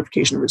to the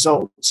certification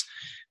results,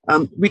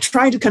 we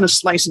tried to kind of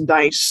slice and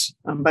dice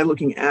by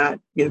looking at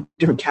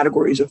different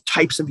categories of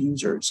types of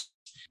users.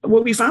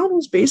 What we found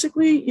was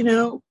basically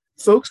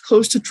folks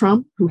close to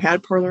Trump who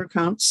had Parler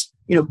accounts,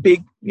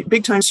 big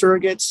time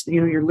surrogates,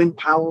 your Lynn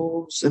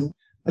Powell's and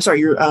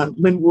your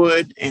Lynn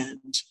Wood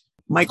and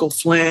Michael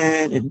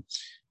Flynn and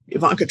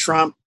Ivanka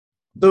Trump.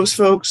 Those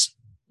folks,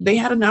 they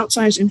had an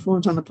outsized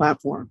influence on the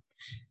platform.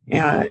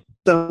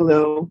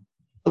 Though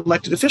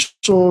elected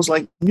officials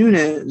like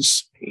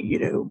Nunes,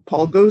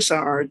 Paul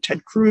Gosar,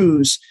 Ted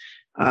Cruz,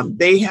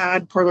 they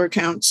had Parler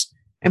accounts.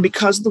 And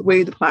because of the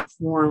way the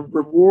platform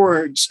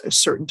rewards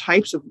certain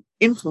types of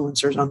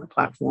influencers on the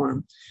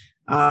platform,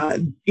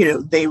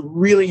 they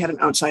really had an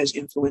outsized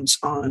influence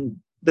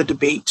on the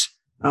debate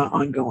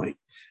ongoing.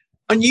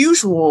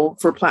 Unusual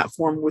for a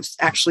platform with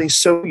actually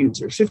so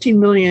users, 15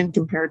 million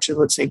compared to,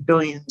 let's say,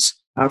 billions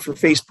for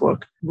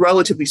Facebook,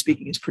 relatively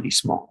speaking, is pretty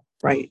small,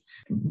 right?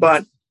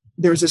 But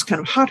there's this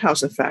kind of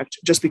hothouse effect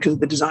just because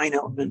of the design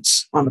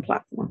elements on the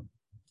platform.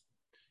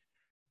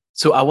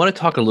 So I want to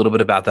talk a little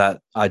bit about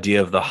that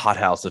idea of the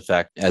hothouse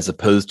effect as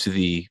opposed to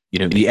the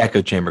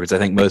echo chamber, because I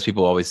think most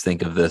people always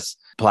think of this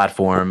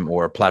platform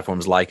or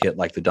platforms like it,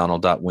 like the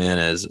Donald.win,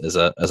 as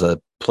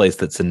a place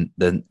that's in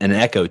an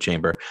echo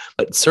chamber.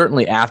 But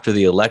certainly after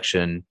the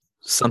election,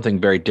 something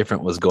very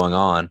different was going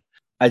on.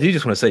 I do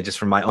just want to say, just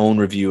from my own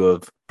review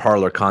of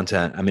Parler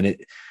content, I mean,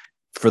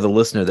 for the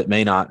listener that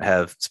may not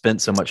have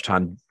spent so much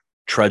time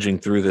trudging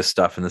through this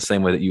stuff in the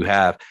same way that you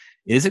have,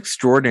 it is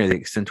extraordinary the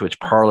extent to which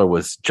Parler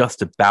was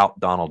just about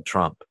Donald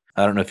Trump.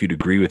 I don't know if you'd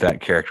agree with that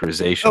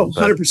characterization. Oh,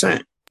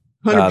 100%.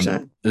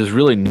 100%. There's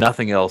really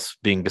nothing else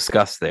being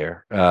discussed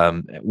there,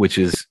 which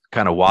is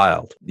kind of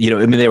wild. There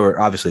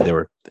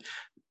were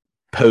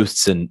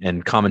posts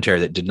and commentary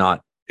that did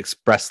not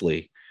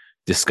expressly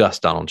discuss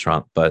Donald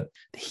Trump, but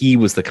he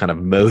was the kind of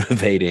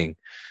motivating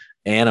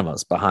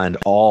animus behind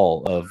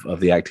all of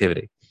the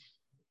activity.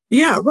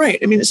 Yeah, right.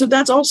 I mean, so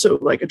that's also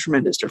like a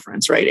tremendous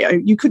difference,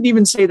 right? You couldn't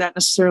even say that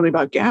necessarily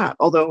about Gab,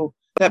 although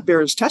that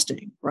bears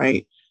testing,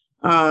 right?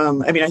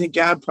 I think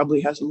Gab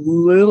probably has a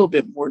little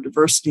bit more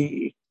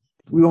diversity.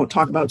 We won't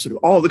talk about sort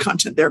of all the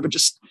content there, but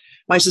just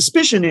my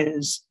suspicion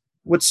is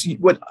what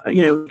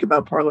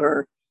about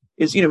Parler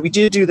is, we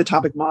did do the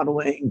topic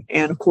modeling,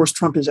 and of course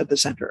Trump is at the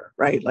center,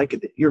 right?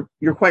 Like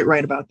you're quite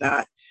right about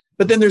that.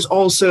 But then there's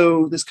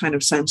also this kind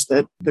of sense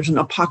that there's an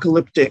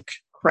apocalyptic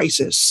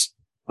crisis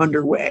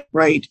underway,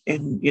 right?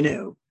 And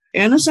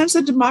and a sense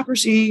that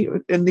democracy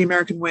in the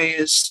American way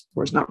is, of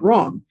course, not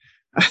wrong.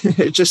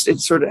 It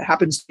sort of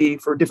happens to be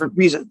for different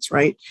reasons,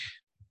 right?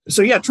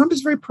 So yeah, Trump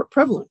is very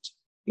prevalent.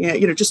 Yeah,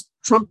 just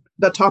Trump,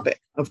 the topic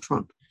of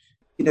Trump,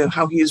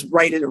 how he is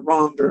righted or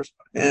wronged, or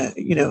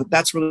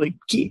that's really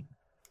key.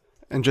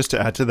 And just to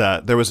add to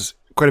that, there was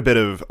quite a bit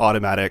of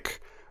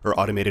automatic or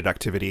automated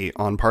activity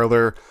on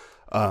Parler.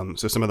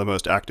 So some of the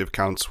most active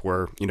accounts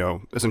were,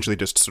 essentially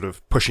just sort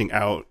of pushing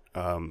out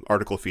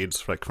article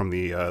feeds, like from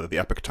the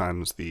Epoch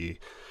Times, the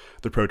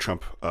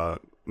pro-Trump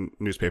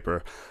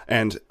newspaper.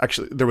 And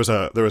actually, there was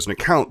an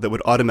account that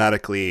would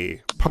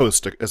automatically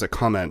post as a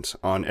comment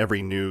on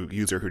every new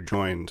user who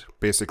joined,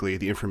 basically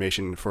the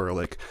information for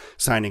like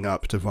signing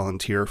up to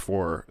volunteer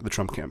for the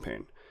Trump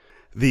campaign.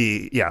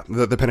 The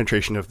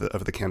penetration of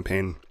the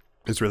campaign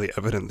is really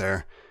evident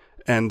there.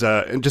 And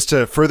just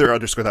to further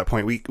underscore that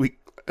point, we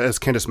as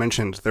Candace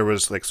mentioned, there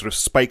was like sort of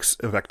spikes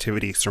of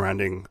activity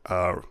surrounding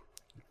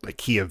like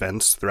key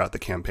events throughout the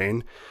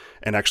campaign.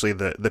 And actually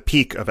the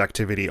peak of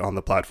activity on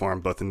the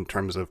platform, both in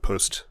terms of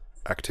post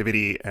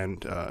activity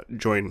and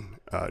join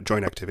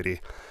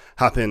activity,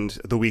 happened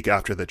the week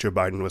after that Joe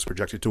Biden was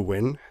projected to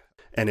win.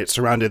 And it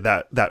surrounded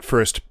that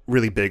first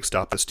really big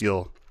Stop the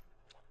Steal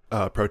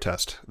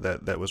protest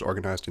that was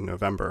organized in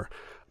November.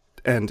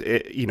 And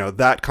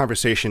that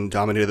conversation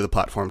dominated the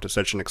platform to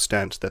such an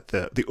extent that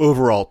the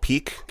overall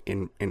peak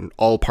in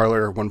all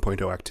Parler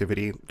 1.0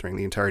 activity during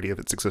the entirety of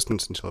its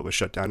existence until it was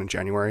shut down in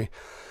January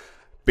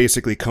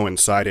basically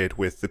coincided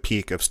with the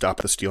peak of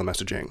Stop the Steal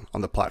messaging on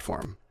the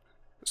platform.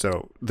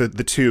 So the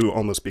two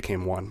almost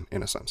became one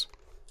in a sense.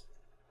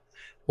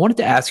 I wanted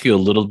to ask you a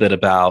little bit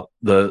about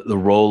the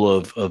role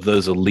of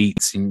those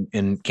elites.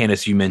 And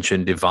Candace, you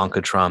mentioned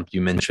Ivanka Trump,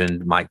 you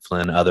mentioned Mike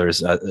Flynn,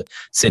 others,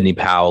 Sidney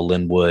Powell,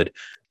 Lynn Wood.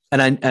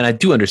 And I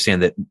do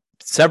understand that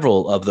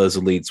several of those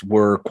elites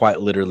were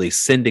quite literally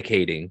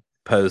syndicating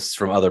posts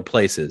from other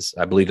places.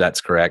 I believe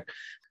that's correct.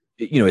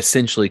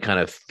 Essentially kind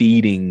of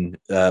feeding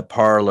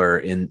Parler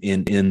in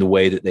the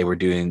way that they were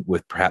doing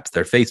with perhaps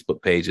their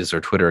Facebook pages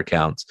or Twitter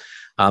accounts.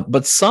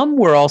 But some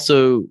were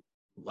also,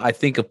 I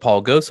think of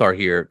Paul Gosar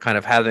here, kind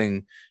of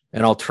having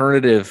an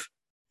alternative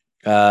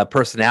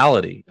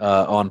personality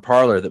on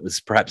Parler that was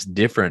perhaps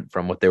different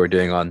from what they were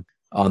doing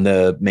on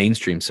the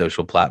mainstream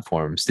social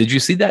platforms. Did you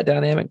see that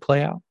dynamic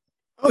play out?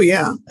 Oh,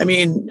 yeah. I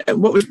mean,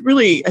 what was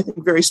really, I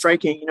think, very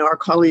striking, our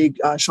colleague,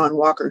 Sean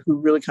Walker, who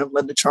really kind of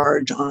led the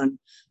charge on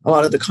a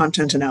lot of the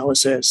content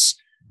analysis,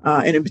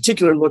 and in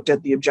particular looked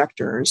at the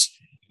objectors,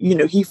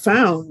 he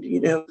found,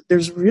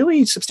 there's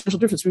really substantial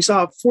difference. We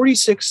saw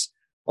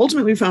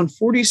ultimately found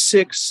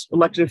 46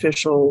 elected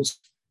officials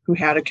who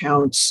had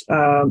accounts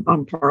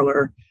on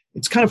Parler.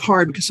 It's kind of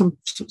hard because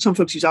some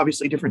folks use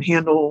obviously different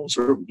handles,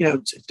 or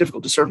it's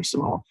difficult to service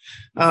them all.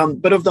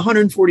 But of the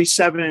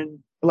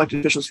 147 elected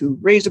officials who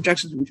raised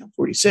objections, we found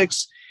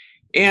 46,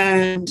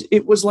 and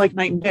it was like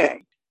night and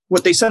day.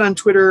 What they said on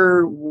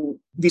Twitter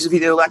vis-a-vis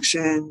the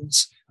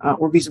elections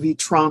or vis-a-vis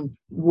Trump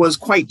was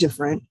quite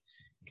different.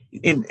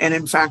 And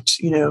in fact,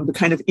 the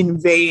kind of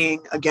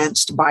inveighing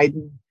against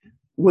Biden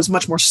was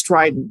much more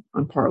strident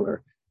on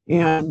Parler,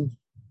 and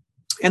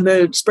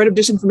the spread of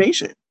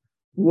disinformation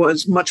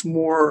was much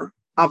more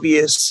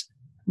obvious,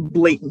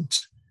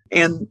 blatant,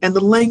 and the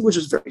language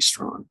is very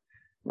strong,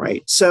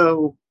 right?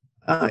 So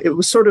it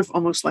was sort of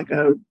almost like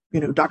a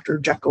Dr.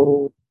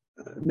 Jekyll,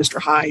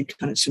 Mr. Hyde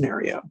kind of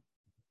scenario.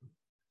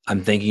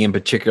 I'm thinking in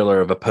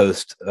particular of a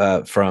post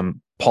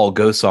from Paul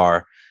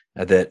Gosar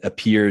that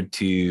appeared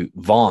to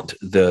vaunt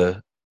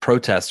the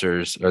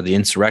protesters or the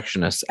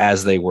insurrectionists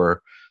as they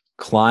were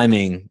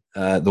climbing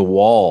the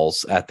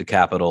walls at the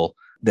Capitol,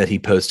 that he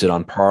posted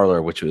on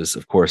Parler, which was,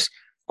 of course,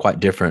 quite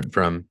different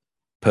from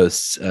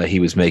posts he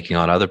was making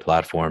on other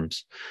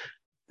platforms.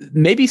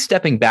 Maybe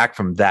stepping back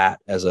from that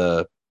as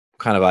a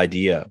kind of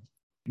idea,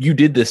 you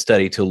did this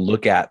study to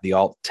look at the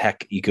alt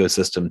tech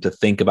ecosystem, to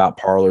think about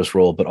Parler's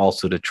role, but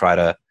also to try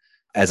to,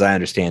 as I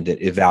understand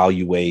it,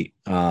 evaluate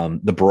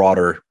the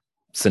broader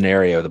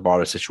scenario, the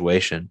broader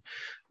situation.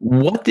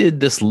 What did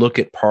this look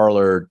at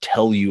Parler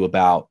tell you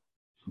about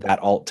that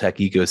alt tech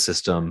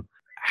ecosystem,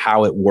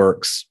 how it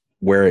works,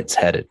 where it's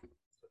headed?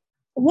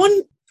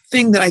 One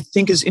thing that I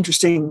think is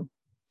interesting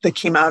that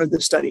came out of the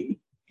study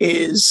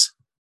is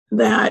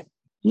that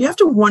you have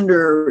to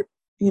wonder,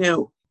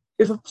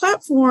 if a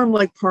platform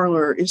like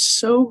Parler is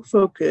so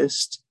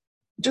focused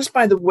just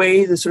by the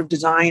way the sort of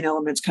design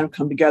elements kind of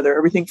come together,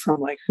 everything from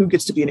like who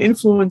gets to be an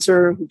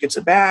influencer, who gets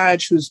a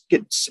badge, who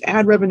gets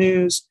ad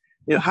revenues,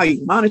 how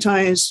you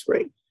monetize,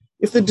 right?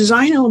 If the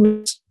design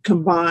elements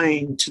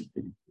combine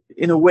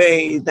in a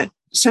way that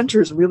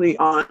centers really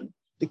on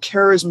the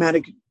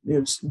charismatic,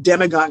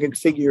 demagogic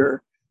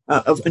figure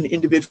of an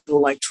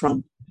individual like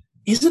Trump,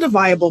 is it a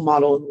viable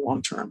model in the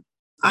long term?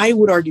 I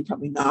would argue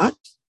probably not.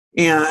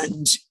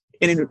 And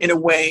in a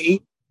way,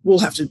 we'll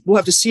have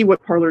to see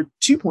what Parler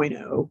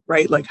 2.0,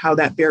 right? Like how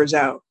that bears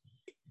out.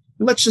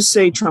 Let's just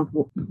say Trump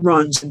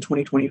runs in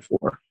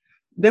 2024.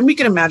 Then we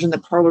can imagine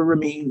that Parler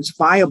remains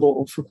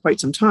viable for quite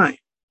some time,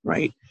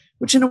 right?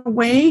 Which in a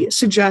way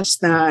suggests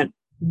that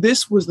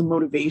this was the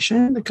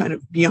motivation, the kind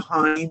of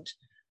behind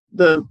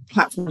the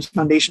platform's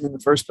foundation in the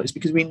first place,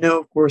 because we know,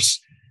 of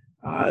course,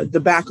 the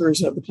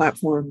backers of the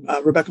platform,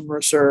 Rebecca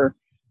Mercer,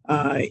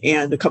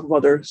 and a couple of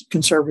other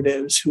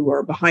conservatives who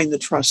are behind the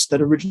trust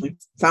that originally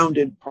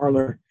founded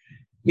Parler,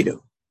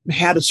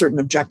 had a certain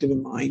objective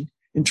in mind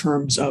in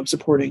terms of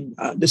supporting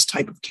this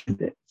type of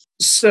candidate.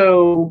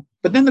 So,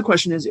 but then the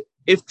question is,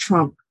 if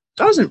Trump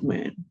doesn't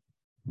win,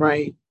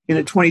 right, in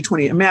a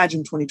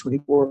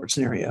 2024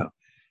 scenario,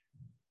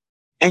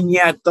 and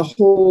yet the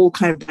whole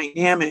kind of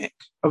dynamic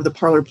of the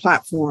Parler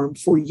platform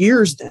for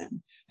years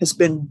then has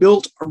been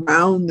built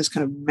around this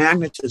kind of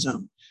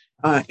magnetism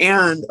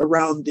and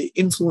around the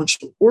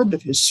influential orbit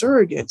of his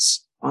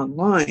surrogates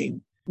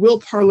online, will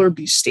Parler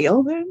be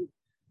stale then?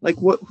 Like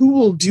who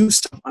will do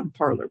stuff on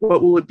Parler?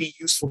 What will it be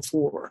useful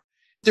for?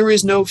 There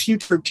is no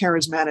future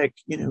charismatic,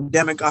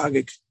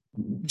 demagogic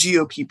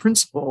GOP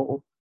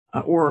principal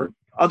or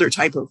other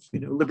type of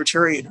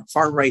libertarian or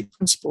far right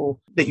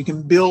principle that you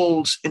can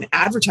build an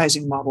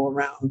advertising model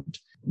around,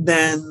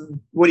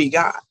 then what do you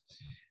got?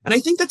 And I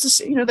think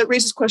that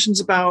raises questions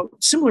about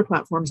similar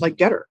platforms like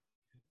Getter.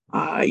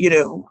 I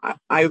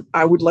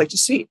would like to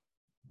see,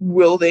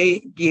 will they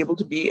be able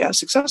to be as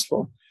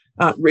successful?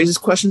 Raises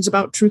questions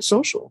about Truth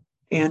Social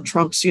and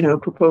Trump's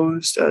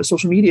proposed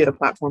social media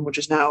platform, which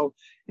is now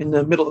in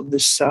the middle of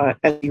this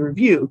SE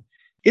review.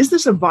 Is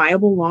this a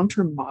viable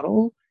long-term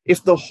model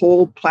if the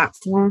whole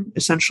platform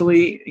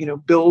essentially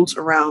builds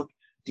around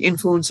the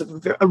influence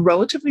of a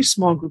relatively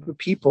small group of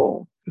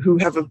people who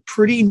have a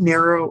pretty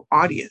narrow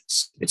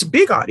audience? It's a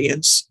big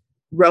audience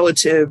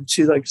relative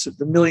to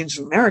the millions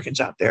of Americans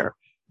out there,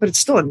 but it's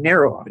still a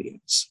narrow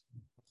audience.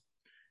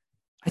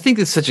 I think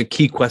it's such a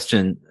key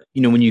question.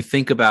 When you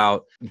think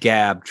about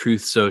Gab,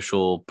 Truth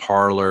Social,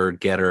 Parler,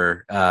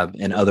 Getter,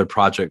 and other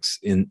projects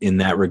in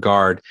that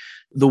regard,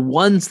 the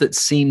ones that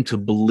seem to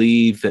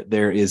believe that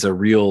there is a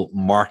real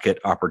market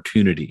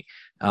opportunity,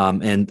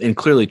 and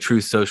clearly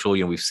Truth Social,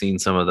 we've seen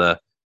some of the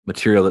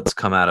material that's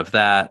come out of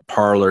that.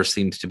 Parler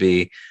seems to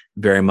be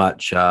very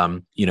much,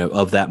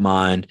 of that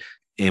mind.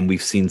 And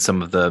we've seen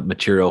some of the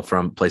material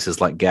from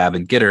places like Gab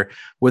and Getter,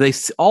 where they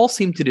all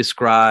seem to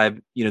describe,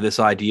 this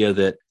idea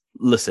that,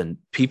 listen,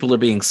 people are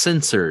being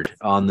censored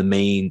on the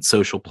main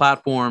social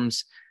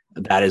platforms.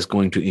 That is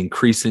going to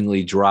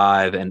increasingly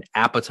drive an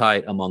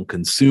appetite among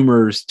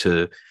consumers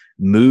to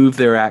move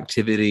their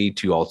activity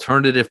to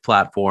alternative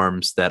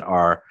platforms that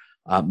are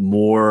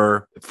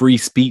more free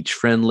speech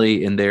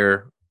friendly in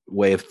their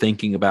way of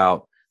thinking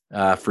about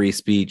free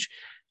speech,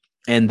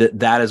 and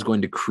that is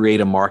going to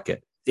create a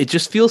market. It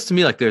just feels to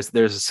me like there's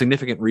a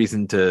significant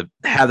reason to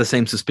have the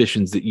same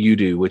suspicions that you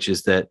do, which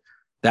is that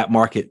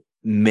market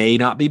may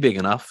not be big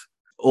enough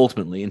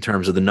ultimately in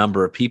terms of the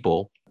number of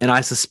people. And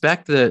I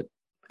suspect that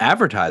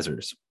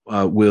advertisers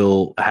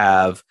will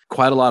have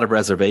quite a lot of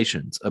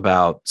reservations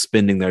about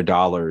spending their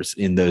dollars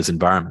in those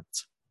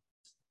environments.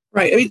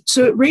 Right.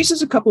 So it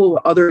raises a couple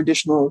of other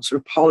additional sort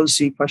of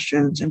policy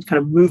questions and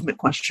kind of movement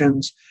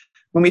questions.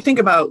 When we think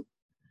about,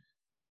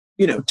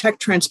 tech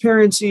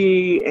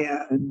transparency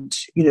and,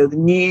 the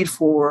need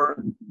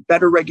for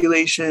better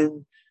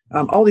regulation,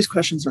 all these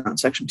questions around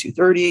Section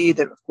 230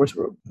 that, of course,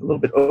 we're a little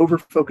bit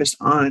over-focused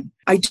on.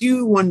 I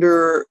do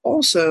wonder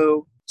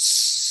also,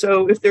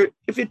 so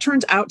if it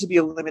turns out to be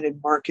a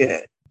limited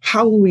market,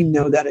 how will we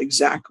know that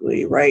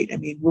exactly, right? I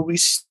mean, will we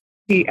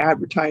see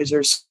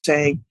advertisers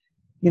saying,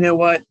 you know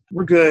what,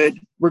 we're good.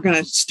 We're going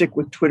to stick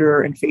with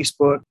Twitter and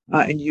Facebook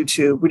and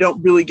YouTube. We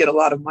don't really get a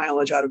lot of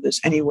mileage out of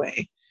this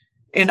anyway.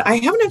 And I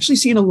haven't actually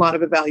seen a lot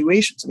of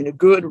evaluations. I mean, a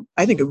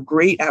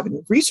great avenue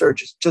of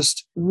research is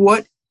just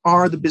what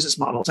are the business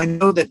models? I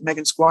know that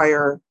Megan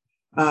Squire,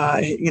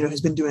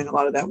 has been doing a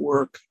lot of that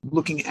work,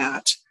 looking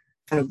at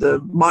kind of the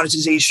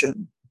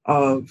monetization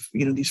of,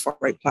 these far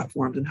right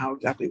platforms and how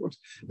exactly it works.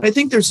 But I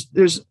think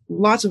there's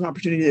lots of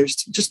opportunity there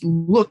to just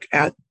look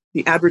at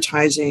the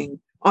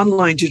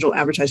online digital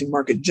advertising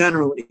market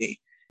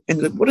generally,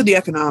 and what are the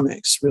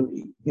economics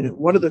really?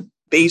 What are the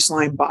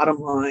baseline, bottom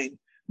line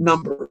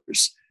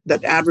numbers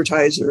that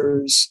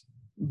advertisers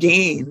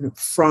gain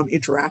from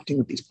interacting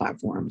with these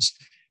platforms?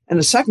 And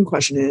the second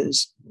question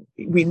is,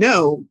 we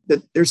know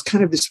that there's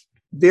kind of this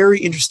very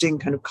interesting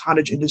kind of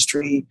cottage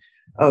industry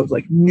of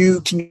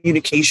new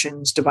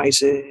communications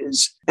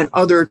devices and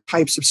other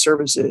types of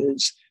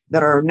services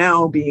that are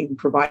now being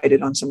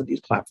provided on some of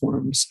these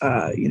platforms.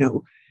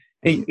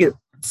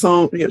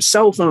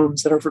 Cell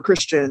phones that are for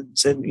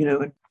Christians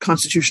and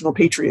constitutional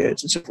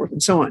patriots and so forth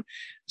and so on.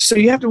 So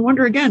you have to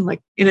wonder again,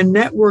 in a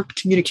networked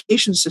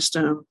communication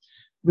system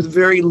with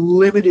very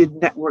limited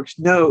networked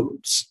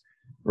nodes,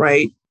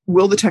 right?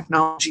 Will the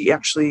technology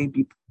actually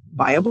be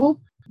viable?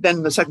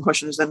 Then the second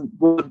question is,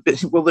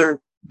 will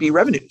there be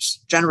revenues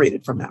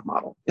generated from that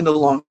model in the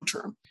long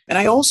term? And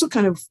I also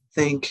kind of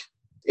think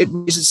it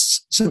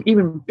raises some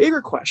even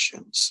bigger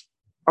questions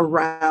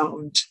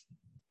around,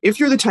 if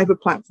you're the type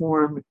of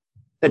platform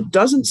that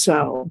doesn't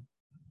sell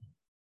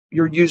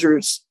your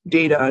users'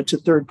 data to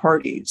third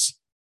parties,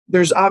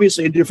 there's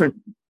obviously a different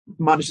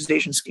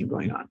monetization scheme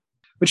going on,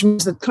 which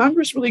means that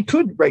Congress really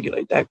could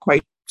regulate that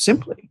quite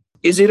simply.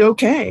 Is it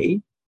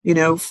okay,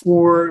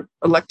 for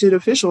elected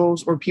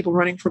officials or people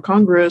running for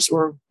Congress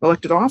or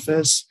elected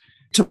office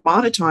to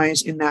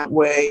monetize in that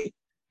way?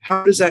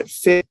 How does that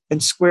fit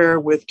and square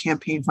with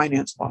campaign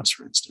finance laws,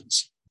 for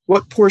instance?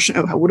 What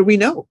do we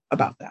know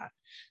about that?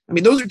 I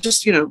mean, those are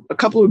just, a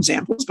couple of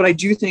examples, but I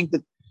do think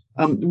that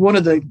one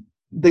of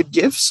the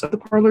gifts of the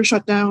Parler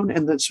shutdown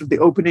and the sort of the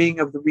opening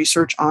of the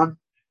research on,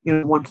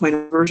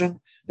 1.0 version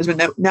has been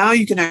that now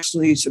you can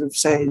actually sort of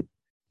say,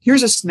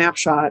 here's a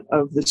snapshot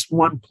of this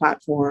one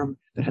platform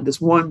that had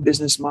this one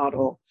business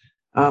model.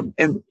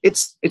 And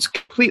it's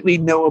completely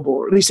knowable,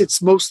 or at least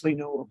it's mostly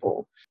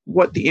knowable,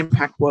 what the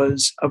impact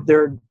was of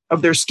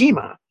their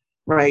schema,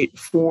 right,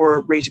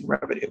 for raising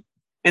revenue.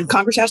 And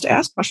Congress has to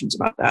ask questions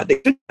about that. They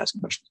should ask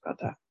questions about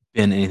that.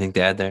 Ben, anything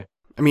to add there?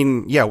 I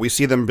mean, yeah, we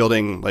see them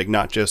building like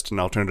not just an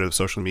alternative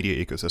social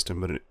media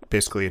ecosystem, but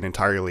basically an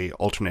entirely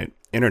alternate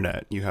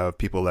internet. You have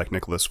people like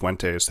Nicholas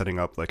Fuentes setting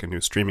up like a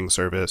new streaming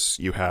service.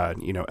 You had,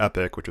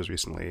 Epic, which was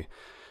recently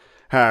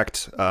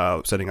hacked,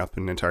 setting up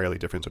an entirely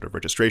different sort of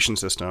registration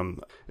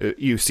system.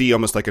 You see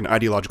almost like an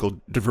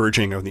ideological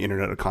diverging of the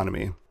internet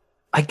economy.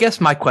 I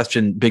guess my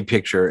question, big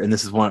picture, and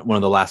this is one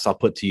of the last I'll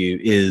put to you,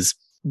 is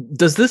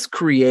does this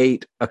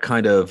create a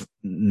kind of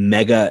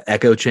mega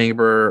echo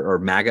chamber or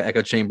MAGA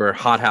echo chamber,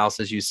 hothouse,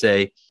 as you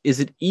say? Is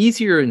it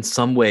easier in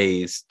some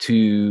ways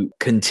to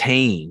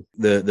contain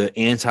the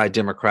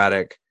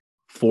anti-democratic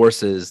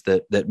forces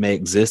that may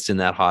exist in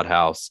that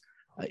hothouse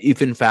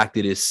if in fact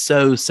it is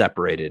so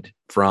separated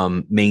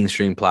from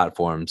mainstream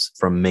platforms,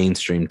 from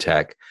mainstream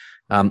tech?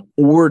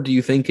 Or do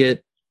you think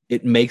it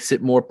makes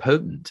it more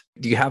potent?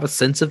 Do you have a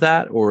sense of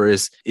that? Or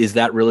is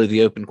that really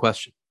the open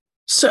question?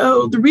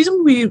 So the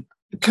reason we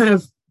kind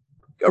of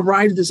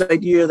arrived at this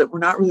idea that we're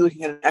not really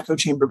looking at an echo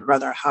chamber, but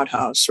rather a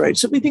hothouse, right?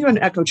 So if we think of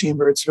an echo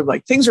chamber, it's sort of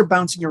like things are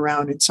bouncing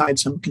around inside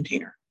some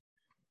container,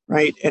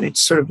 right? And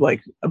it's sort of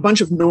like a bunch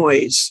of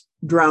noise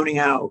drowning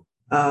out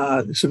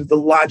sort of the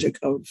logic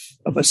of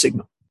a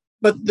signal.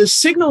 But the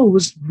signal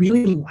was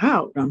really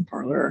loud on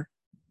Parler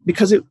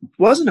because it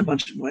wasn't a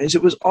bunch of noise.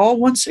 It was all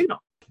one signal.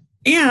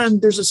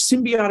 And there's a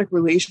symbiotic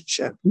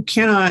relationship.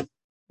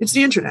 It's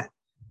the internet.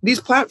 These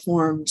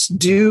platforms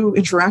do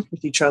interact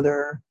with each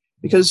other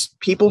because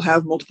people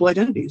have multiple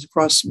identities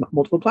across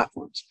multiple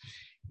platforms.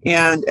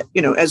 And,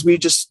 as we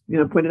just,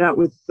 pointed out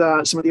with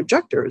some of the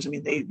objectors, I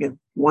mean, they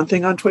one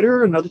thing on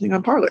Twitter, another thing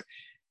on Parler.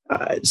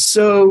 And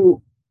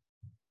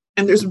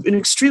there's an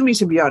extremely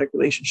symbiotic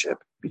relationship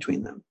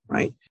between them,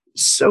 right?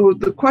 So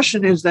the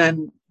question is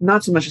then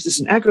not so much, is this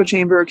an echo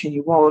chamber? Can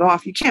you wall it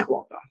off? You can't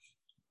wall it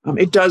off.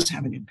 It does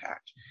have an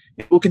impact.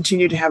 It will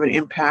continue to have an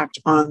impact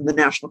on the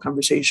national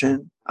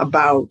conversation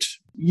about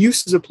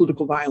uses of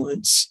political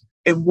violence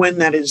and when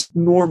that is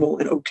normal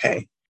and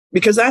okay.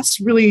 Because that's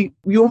really,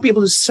 you won't be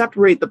able to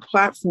separate the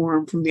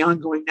platform from the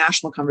ongoing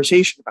national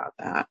conversation about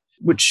that,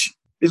 which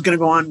is going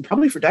to go on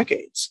probably for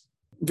decades,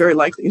 very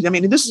likely. I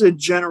mean, this is a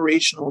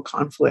generational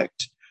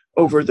conflict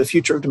over the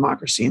future of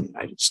democracy in the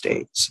United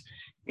States.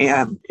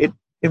 And it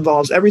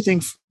involves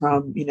everything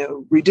from,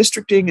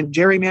 redistricting and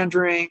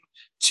gerrymandering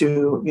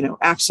to,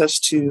 access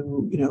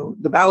to,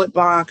 the ballot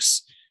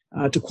box,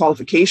 to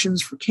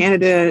qualifications for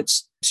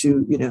candidates,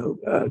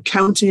 to,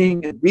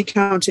 counting and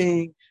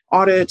recounting,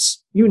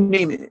 audits, you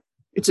name it.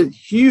 It's a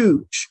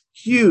huge,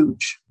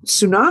 huge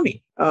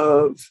tsunami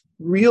of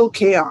real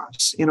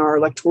chaos in our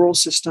electoral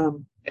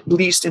system, at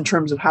least in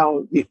terms of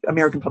how the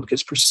American public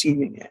is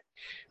perceiving it.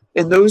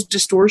 And those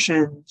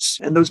distortions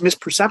and those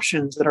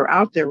misperceptions that are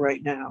out there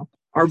right now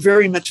are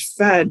very much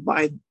fed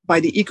by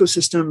the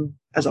ecosystem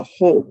as a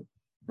whole,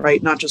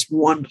 right? Not just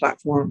one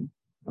platform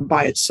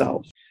by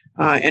itself.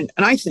 And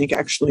I think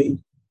actually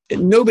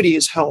nobody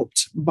is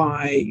helped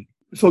by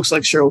folks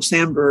like Sheryl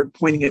Sandberg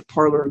pointing at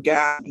Parler or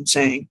Gab and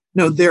saying,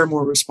 no, they're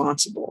more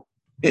responsible.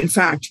 In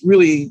fact,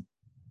 really,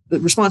 the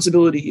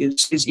responsibility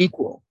is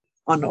equal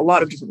on a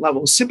lot of different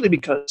levels, simply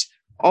because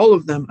all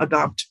of them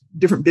adopt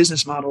different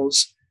business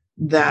models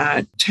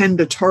that tend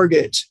to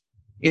target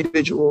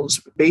individuals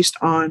based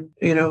on,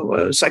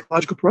 a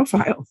psychological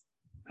profile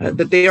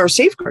that they are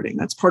safeguarding.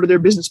 That's part of their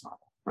business model,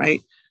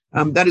 right?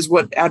 That is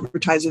what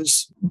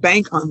advertisers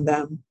bank on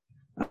them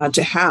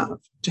to have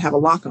a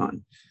lock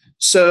on.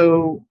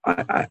 So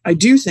I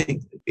do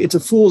think it's a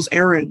fool's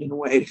errand in a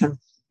way to kind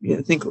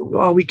of think,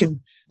 well,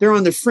 they're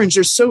on the fringe.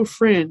 They're so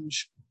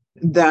fringe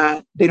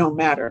that they don't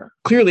matter.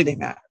 Clearly they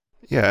matter.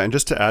 Yeah, and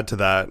just to add to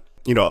that,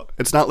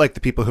 it's not like the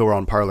people who are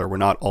on Parler were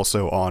not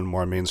also on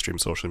more mainstream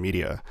social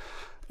media.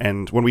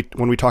 And when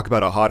we talk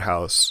about a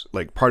hothouse,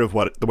 like part of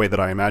the way that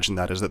I imagine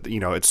that is that,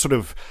 it's sort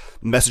of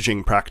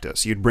messaging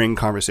practice. You'd bring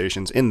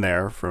conversations in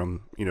there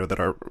from, that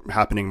are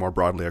happening more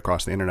broadly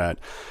across the internet,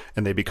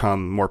 and they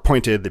become more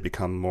pointed, they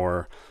become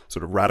more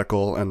sort of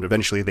radical, and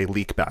eventually they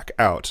leak back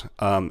out.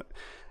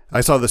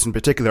 I saw this in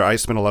particular. I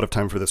spent a lot of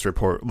time for this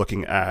report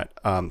looking at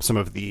some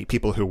of the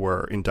people who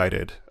were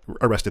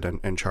arrested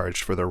and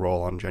charged for their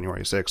role on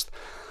January 6th.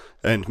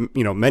 And,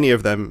 many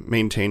of them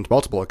maintained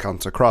multiple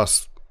accounts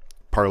across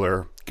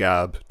Parler,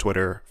 Gab,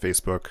 Twitter,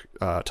 Facebook,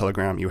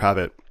 Telegram, you have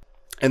it.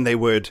 And they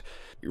would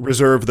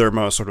reserve their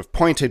most sort of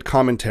pointed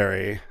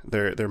commentary,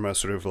 their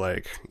most sort of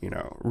like,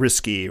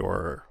 risky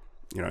or,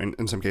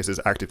 in some cases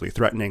actively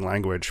threatening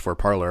language for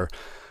Parler.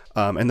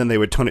 And then they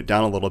would tone it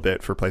down a little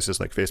bit for places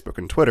like Facebook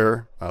and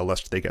Twitter,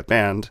 lest they get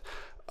banned.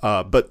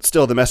 But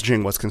still, the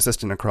messaging was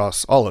consistent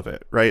across all of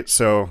it, right?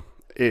 So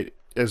it,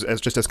 as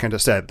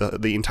Kenta said,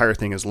 the entire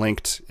thing is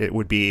linked. It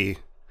would be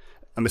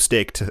a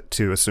mistake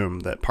to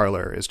assume that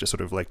Parler is just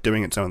sort of like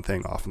doing its own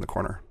thing off in the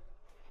corner.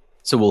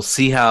 So we'll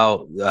see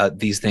how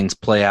these things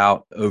play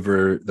out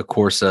over the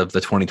course of the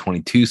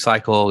 2022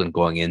 cycle and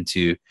going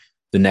into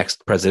the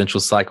next presidential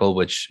cycle,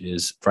 which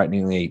is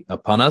frighteningly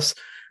upon us.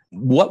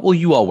 What will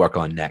you all work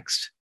on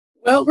next?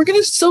 Well, we're going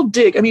to still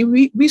dig. I mean,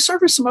 we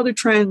surfaced some other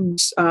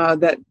trends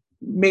that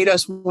made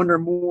us wonder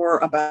more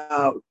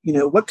about,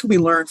 what could we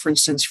learn, for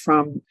instance,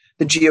 from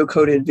the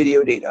geocoded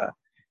video data.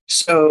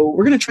 So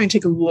we're going to try and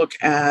take a look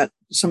at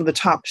some of the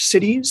top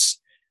cities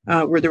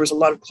where there was a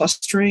lot of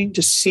clustering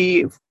to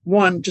see if,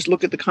 one, just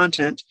look at the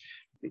content.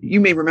 You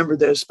may remember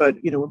this, but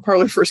when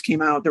Parler first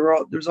came out, there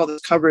was all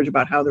this coverage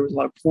about how there was a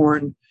lot of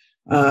porn,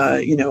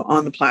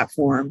 on the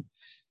platform.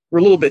 We're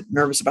a little bit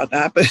nervous about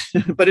that,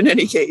 but in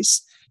any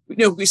case,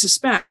 we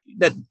suspect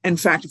that, in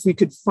fact, if we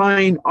could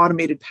find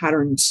automated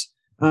patterns,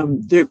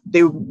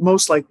 they would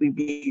most likely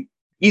be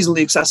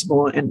easily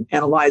accessible and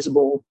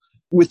analyzable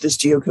with this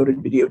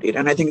geocoded video data.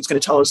 And I think it's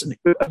going to tell us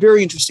a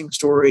very interesting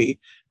story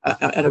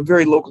at a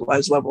very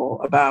localized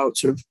level about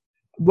sort of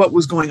what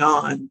was going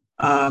on,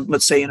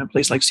 let's say in a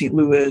place like St.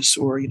 Louis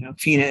or,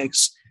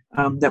 Phoenix,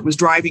 that was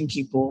driving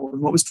people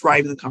and what was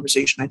driving the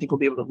conversation. I think we'll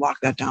be able to lock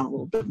that down a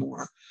little bit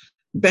more.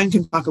 Ben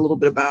can talk a little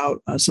bit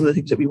about some of the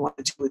things that we want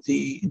to do with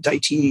the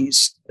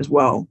indictees as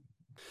well.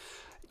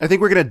 I think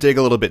we're going to dig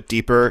a little bit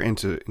deeper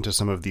into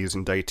some of these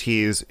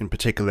indictees, in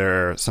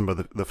particular, some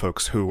of the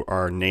folks who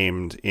are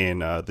named in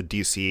the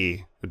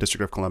D.C., the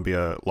District of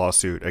Columbia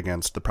lawsuit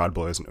against the Proud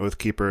Boys and Oath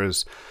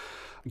Keepers,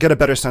 get a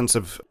better sense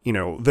of,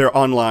 their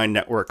online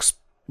networks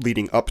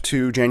leading up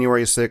to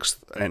January 6th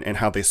and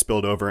how they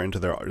spilled over into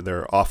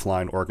their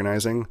offline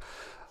organizing.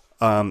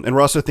 And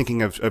we're also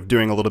thinking of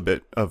doing a little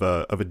bit of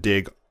a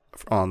dig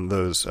on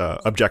those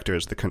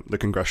objectors, the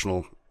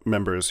congressional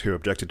members who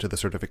objected to the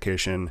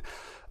certification,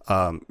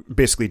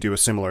 basically do a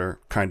similar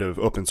kind of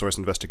open source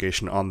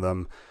investigation on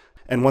them.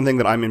 And one thing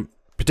that I'm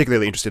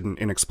particularly interested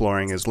in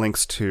exploring is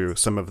links to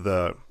some of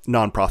the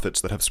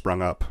nonprofits that have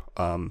sprung up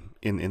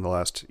in the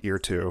last year or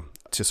two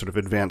to sort of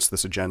advance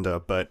this agenda,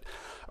 but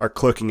are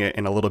cloaking it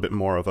in a little bit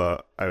more of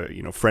a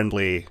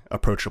friendly,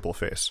 approachable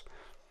face.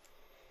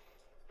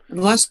 And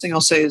the last thing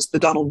I'll say is the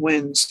Donald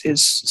Wins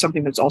is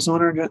something that's also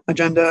on our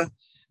agenda.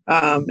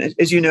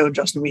 As you know,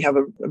 Justin, we have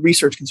a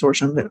research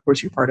consortium that, of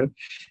course, you're part of,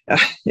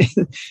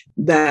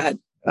 that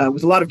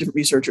with a lot of different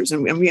researchers,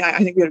 and I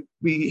think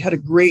we had a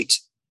great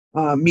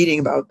meeting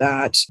about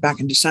that back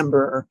in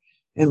December,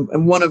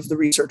 and one of the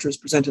researchers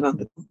presented on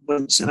the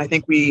ones, and I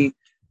think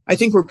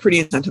we're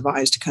pretty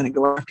incentivized to kind of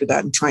go after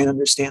that and try and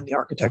understand the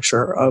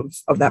architecture of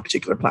that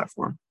particular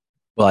platform.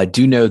 Well, I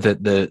do know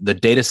that the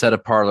data set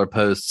of Parler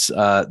posts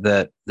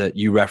that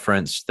you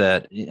referenced,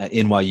 that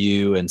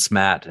NYU and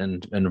SMAT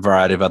and a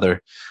variety of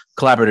other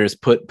collaborators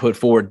put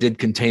forward, did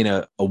contain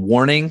a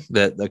warning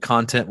that the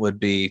content would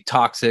be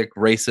toxic,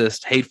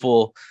 racist,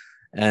 hateful,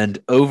 and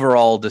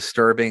overall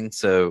disturbing.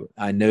 So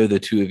I know the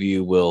two of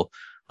you will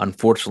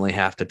unfortunately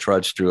have to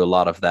trudge through a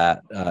lot of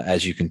that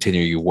as you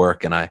continue your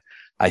work. And I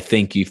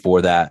thank you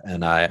for that.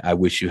 And I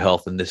wish you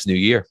health in this new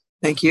year.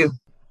 Thank you.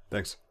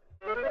 Thanks.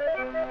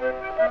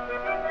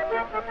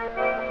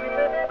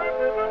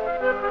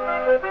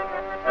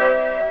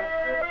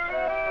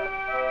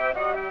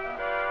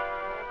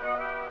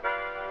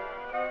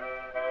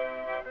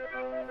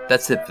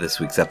 That's it for this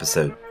week's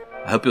episode.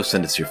 I hope you'll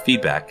send us your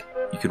feedback.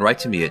 You can write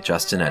to me at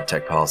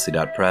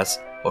justin@techpolicy.press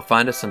or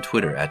find us on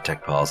Twitter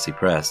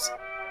 @techpolicypress.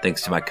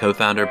 Thanks to my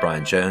co-founder,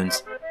 Brian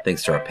Jones.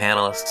 Thanks to our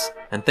panelists.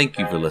 And thank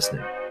you for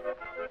listening.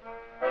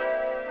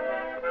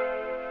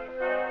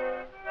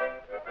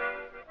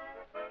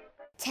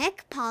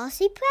 Tech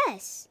Policy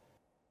Press.